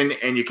preseason,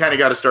 and you kind of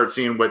got to start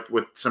seeing what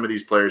some of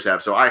these players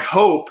have. So I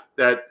hope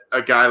that a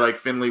guy like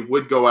Finley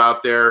would go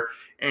out there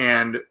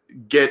and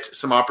get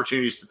some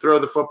opportunities to throw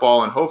the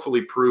football and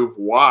hopefully prove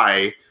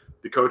why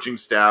the coaching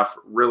staff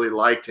really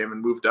liked him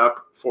and moved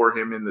up for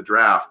him in the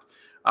draft.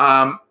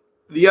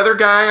 The other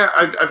guy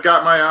I've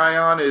got my eye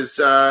on is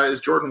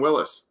Jordan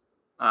Willis.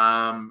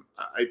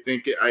 I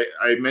think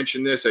I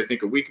mentioned this, I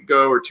think a week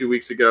ago or 2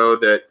 weeks ago,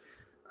 that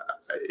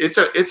it's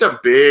a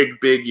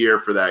big year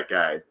for that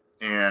guy.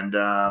 And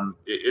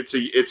it's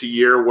a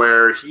year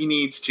where he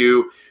needs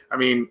to. I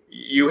mean,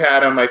 you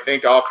had him, I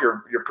think, off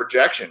your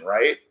projection,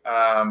 right?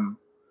 Yeah.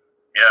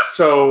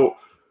 So,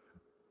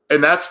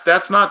 and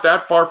that's not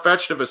that far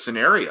fetched of a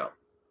scenario.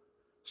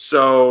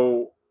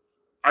 So,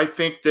 I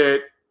think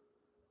that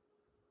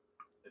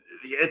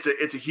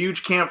it's a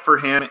huge camp for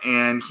him,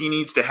 and he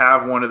needs to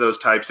have one of those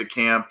types of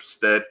camps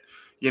that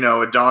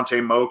a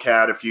Dante Moak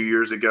had a few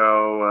years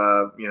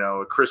ago,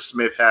 a Chris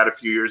Smith had a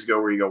few years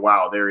ago, where you go,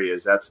 wow, there he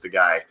is. That's the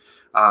guy,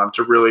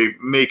 to really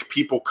make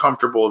people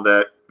comfortable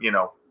that,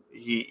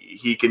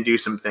 he can do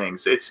some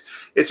things.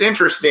 It's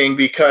interesting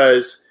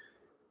because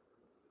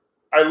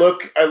I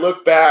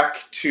look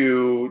back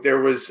to, there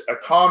was a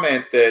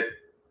comment that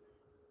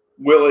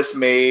Willis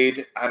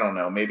made, I don't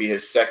know, maybe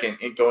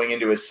going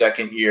into his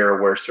second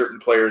year, where certain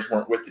players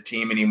weren't with the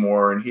team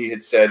anymore. And he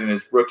had said in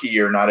his rookie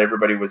year, not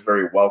everybody was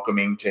very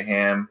welcoming to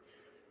him.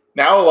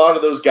 Now a lot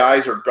of those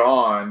guys are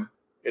gone.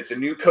 It's a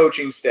new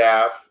coaching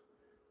staff.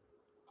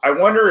 I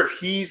wonder if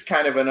he's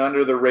kind of an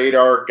under the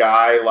radar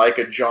guy like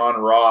a John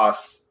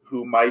Ross,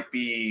 who might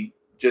be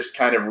just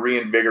kind of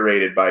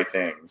reinvigorated by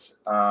things.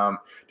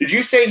 Did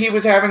you say he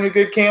was having a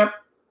good camp?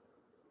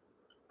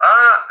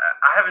 I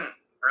haven't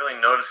really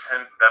noticed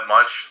him that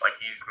much. Like,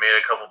 he's made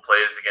a couple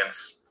plays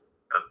against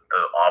the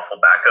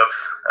awful backups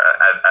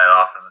at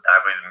offensive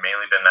tackle. He's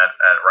mainly been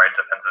at right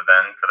defensive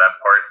end for that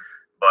part,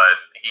 but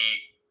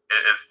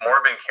it's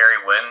more been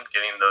Kerry Wynn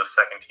getting those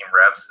second team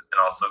reps, and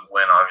also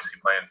Wynn obviously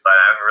playing inside.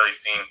 I haven't really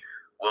seen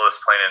Willis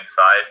playing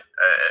inside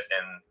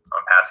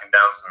on passing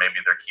downs, so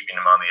maybe they're keeping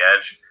him on the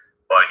edge,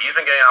 but he's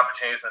been getting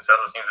opportunities in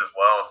special teams as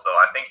well. So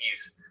I think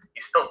he's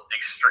still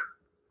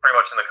pretty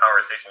much in the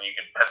conversation. You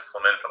can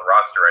pencil him in for the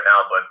roster right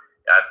now, but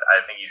I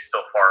think he's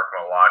still far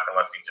from a lock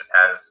unless he just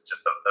has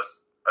just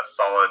a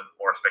solid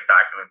or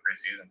spectacular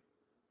preseason.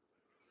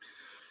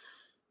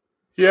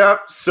 Yeah,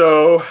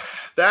 so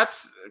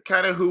that's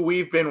kind of who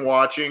we've been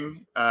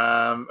watching,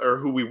 or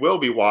who we will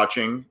be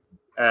watching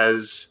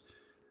as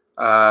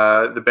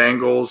the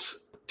Bengals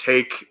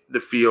take the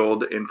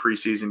field in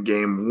preseason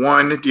game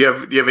 1. Do you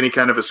have any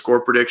kind of a score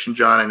prediction,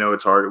 John? I know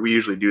it's hard. We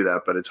usually do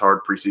that, but it's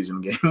hard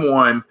preseason game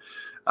 1.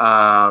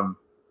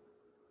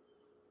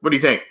 What do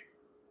you think?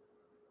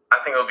 I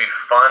think it'll be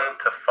fun.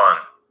 I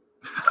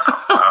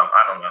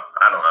don't know.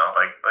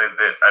 Like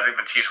I think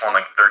the Chiefs won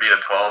like 30-12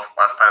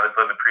 last time they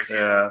played in the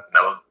preseason. Yeah.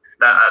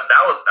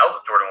 That was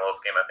a Jordan Willis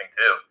game, I think,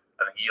 too.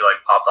 I think he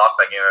popped off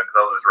that game because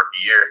that was his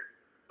rookie year.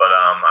 But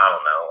I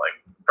don't know. Like,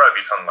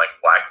 probably be something like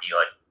wacky,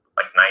 like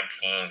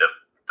 19-12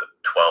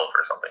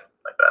 or something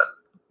like that.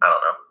 I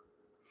don't know.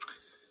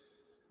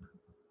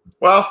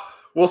 Well,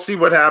 we'll see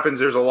what happens.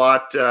 There's a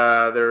lot.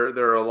 There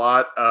are a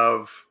lot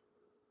of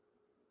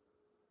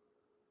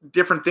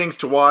different things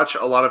to watch,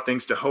 a lot of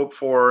things to hope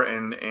for,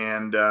 and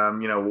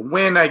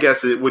win, I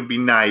guess it would be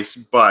nice,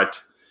 but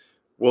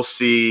we'll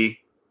see.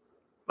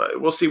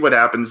 We'll see what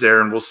happens there,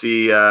 and we'll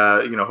see.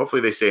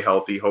 Hopefully they stay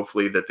healthy.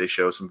 Hopefully that they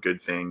show some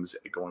good things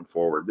going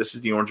forward. This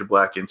is the Orange and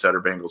Black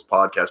Insider Bengals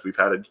podcast. We've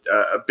had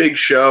a big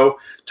show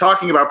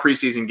talking about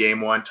preseason game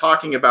 1,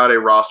 talking about a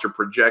roster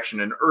projection,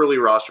 an early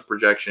roster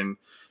projection,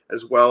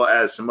 as well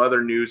as some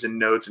other news and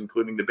notes,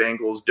 including the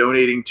Bengals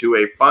donating to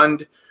a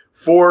fund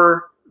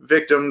for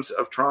victims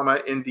of trauma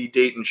in the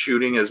Dayton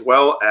shooting, as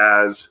well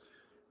as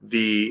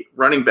the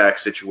running back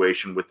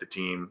situation with the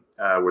team,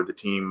 where the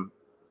team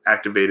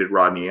activated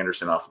Rodney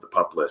Anderson off of the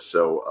PUP list.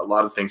 So a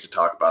lot of things to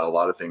talk about, a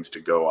lot of things to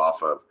go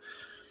off of.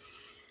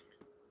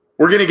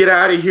 We're going to get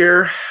out of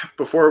here.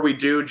 Before we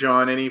do,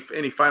 John, any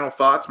final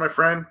thoughts, my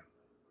friend?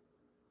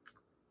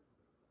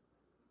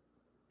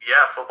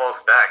 Yeah,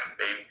 football's back,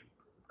 baby.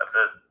 That's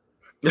it.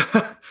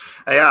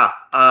 Yeah.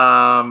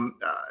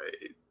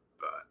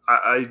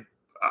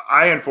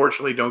 I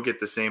unfortunately don't get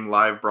the same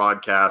live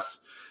broadcasts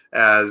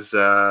as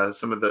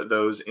some of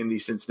those in the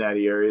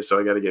Cincinnati area, so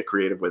I got to get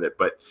creative with it.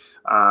 But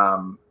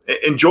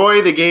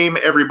enjoy the game,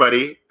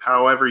 everybody,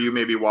 however you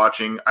may be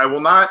watching. I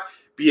will not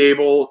be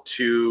able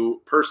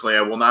to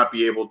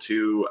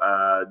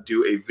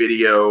do a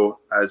video,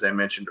 as I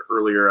mentioned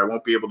earlier. I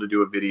won't be able to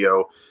do a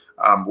video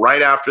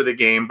right after the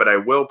game, but I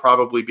will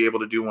probably be able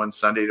to do one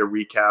Sunday to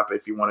recap.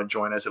 If you want to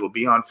join us, it'll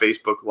be on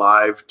Facebook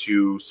Live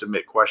to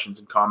submit questions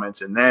and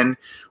comments, and then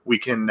we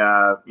can,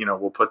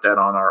 we'll put that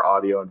on our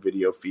audio and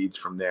video feeds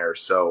from there.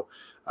 So,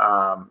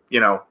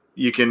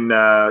 you can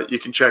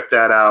check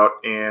that out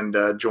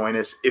and join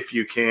us if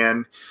you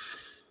can.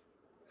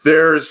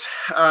 There's,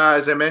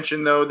 as I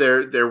mentioned, though,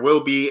 there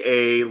will be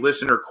a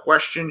listener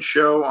question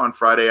show on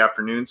Friday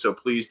afternoon, so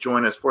please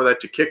join us for that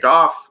to kick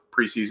off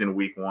preseason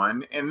week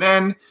 1, and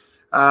then.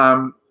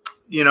 We'll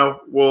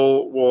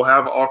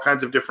have all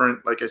kinds of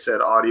different, like I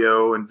said,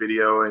 audio and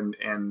video, and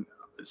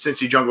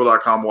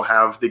CincyJungle.com will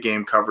have the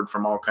game covered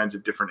from all kinds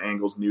of different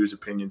angles, news,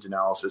 opinions,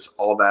 analysis,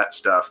 all that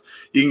stuff.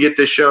 You can get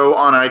this show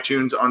on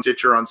iTunes, on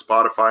Stitcher, on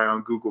Spotify,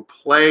 on Google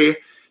Play.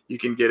 You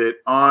can get it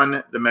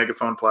on the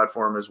Megaphone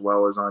platform as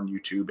well as on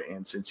YouTube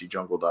and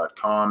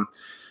CincyJungle.com.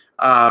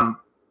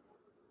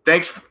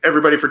 Thanks,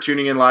 everybody, for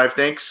tuning in live.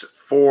 Thanks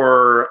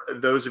for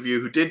those of you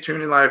who did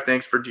tune in live.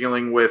 Thanks for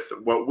dealing with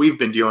what we've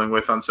been dealing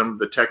with on some of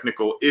the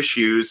technical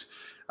issues.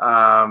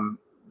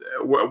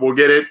 We'll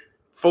get it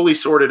fully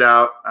sorted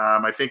out.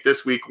 I think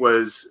this week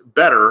was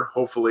better,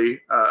 hopefully,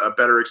 a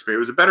better experience.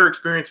 It was a better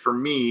experience for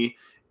me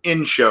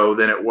in show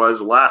than it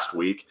was last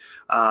week.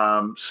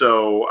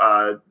 So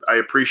I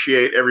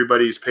appreciate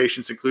everybody's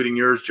patience, including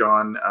yours,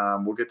 John.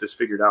 We'll get this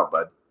figured out,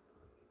 bud.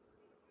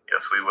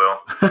 Yes, we will.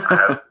 I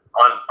have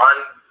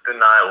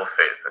undeniable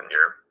faith in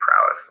your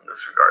prowess in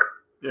this regard.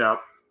 Yeah.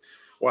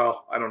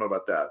 Well, I don't know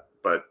about that,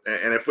 but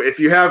and if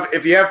you have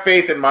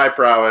faith in my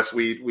prowess,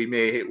 we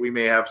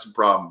may have some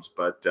problems,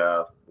 but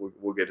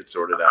we'll get it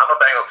sorted out. I'm a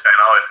Bengals fan.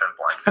 I always have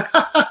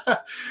blind.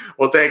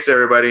 Well, thanks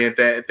everybody, and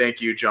thank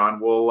you,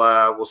 John.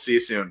 We'll see you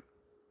soon.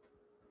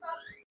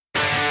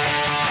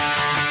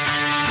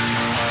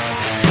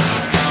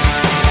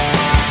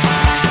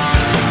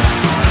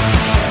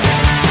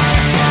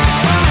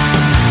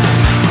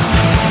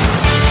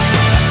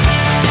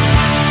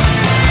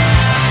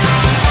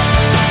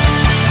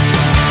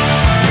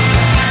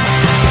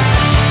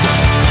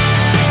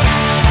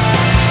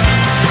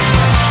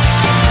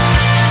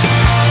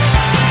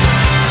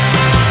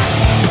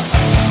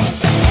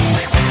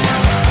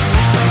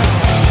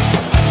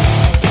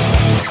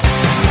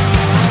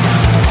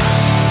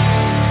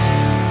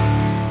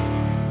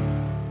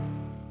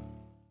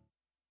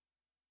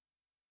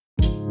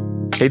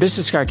 Hey, this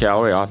is Scott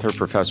Galloway, author,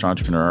 professor,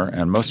 entrepreneur,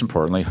 and most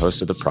importantly,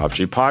 host of the Prop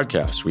G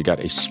podcast. We got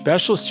a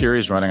special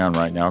series running on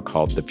right now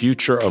called The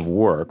Future of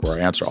Work, where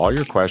I answer all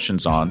your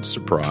questions on,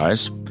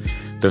 surprise,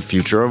 the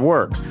future of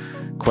work.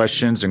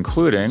 Questions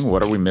including,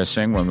 what are we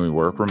missing when we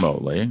work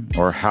remotely?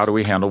 Or how do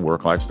we handle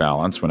work-life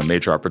balance when a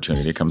major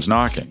opportunity comes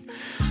knocking?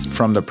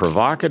 From the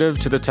provocative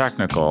to the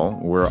technical,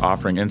 we're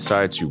offering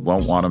insights you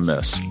won't want to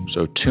miss.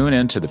 So tune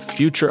in to The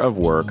Future of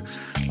Work,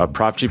 a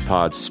Prop G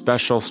Pod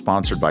special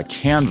sponsored by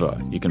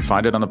Canva. You can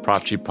find it on the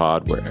Prop G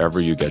Pod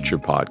wherever you get your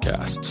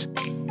podcasts.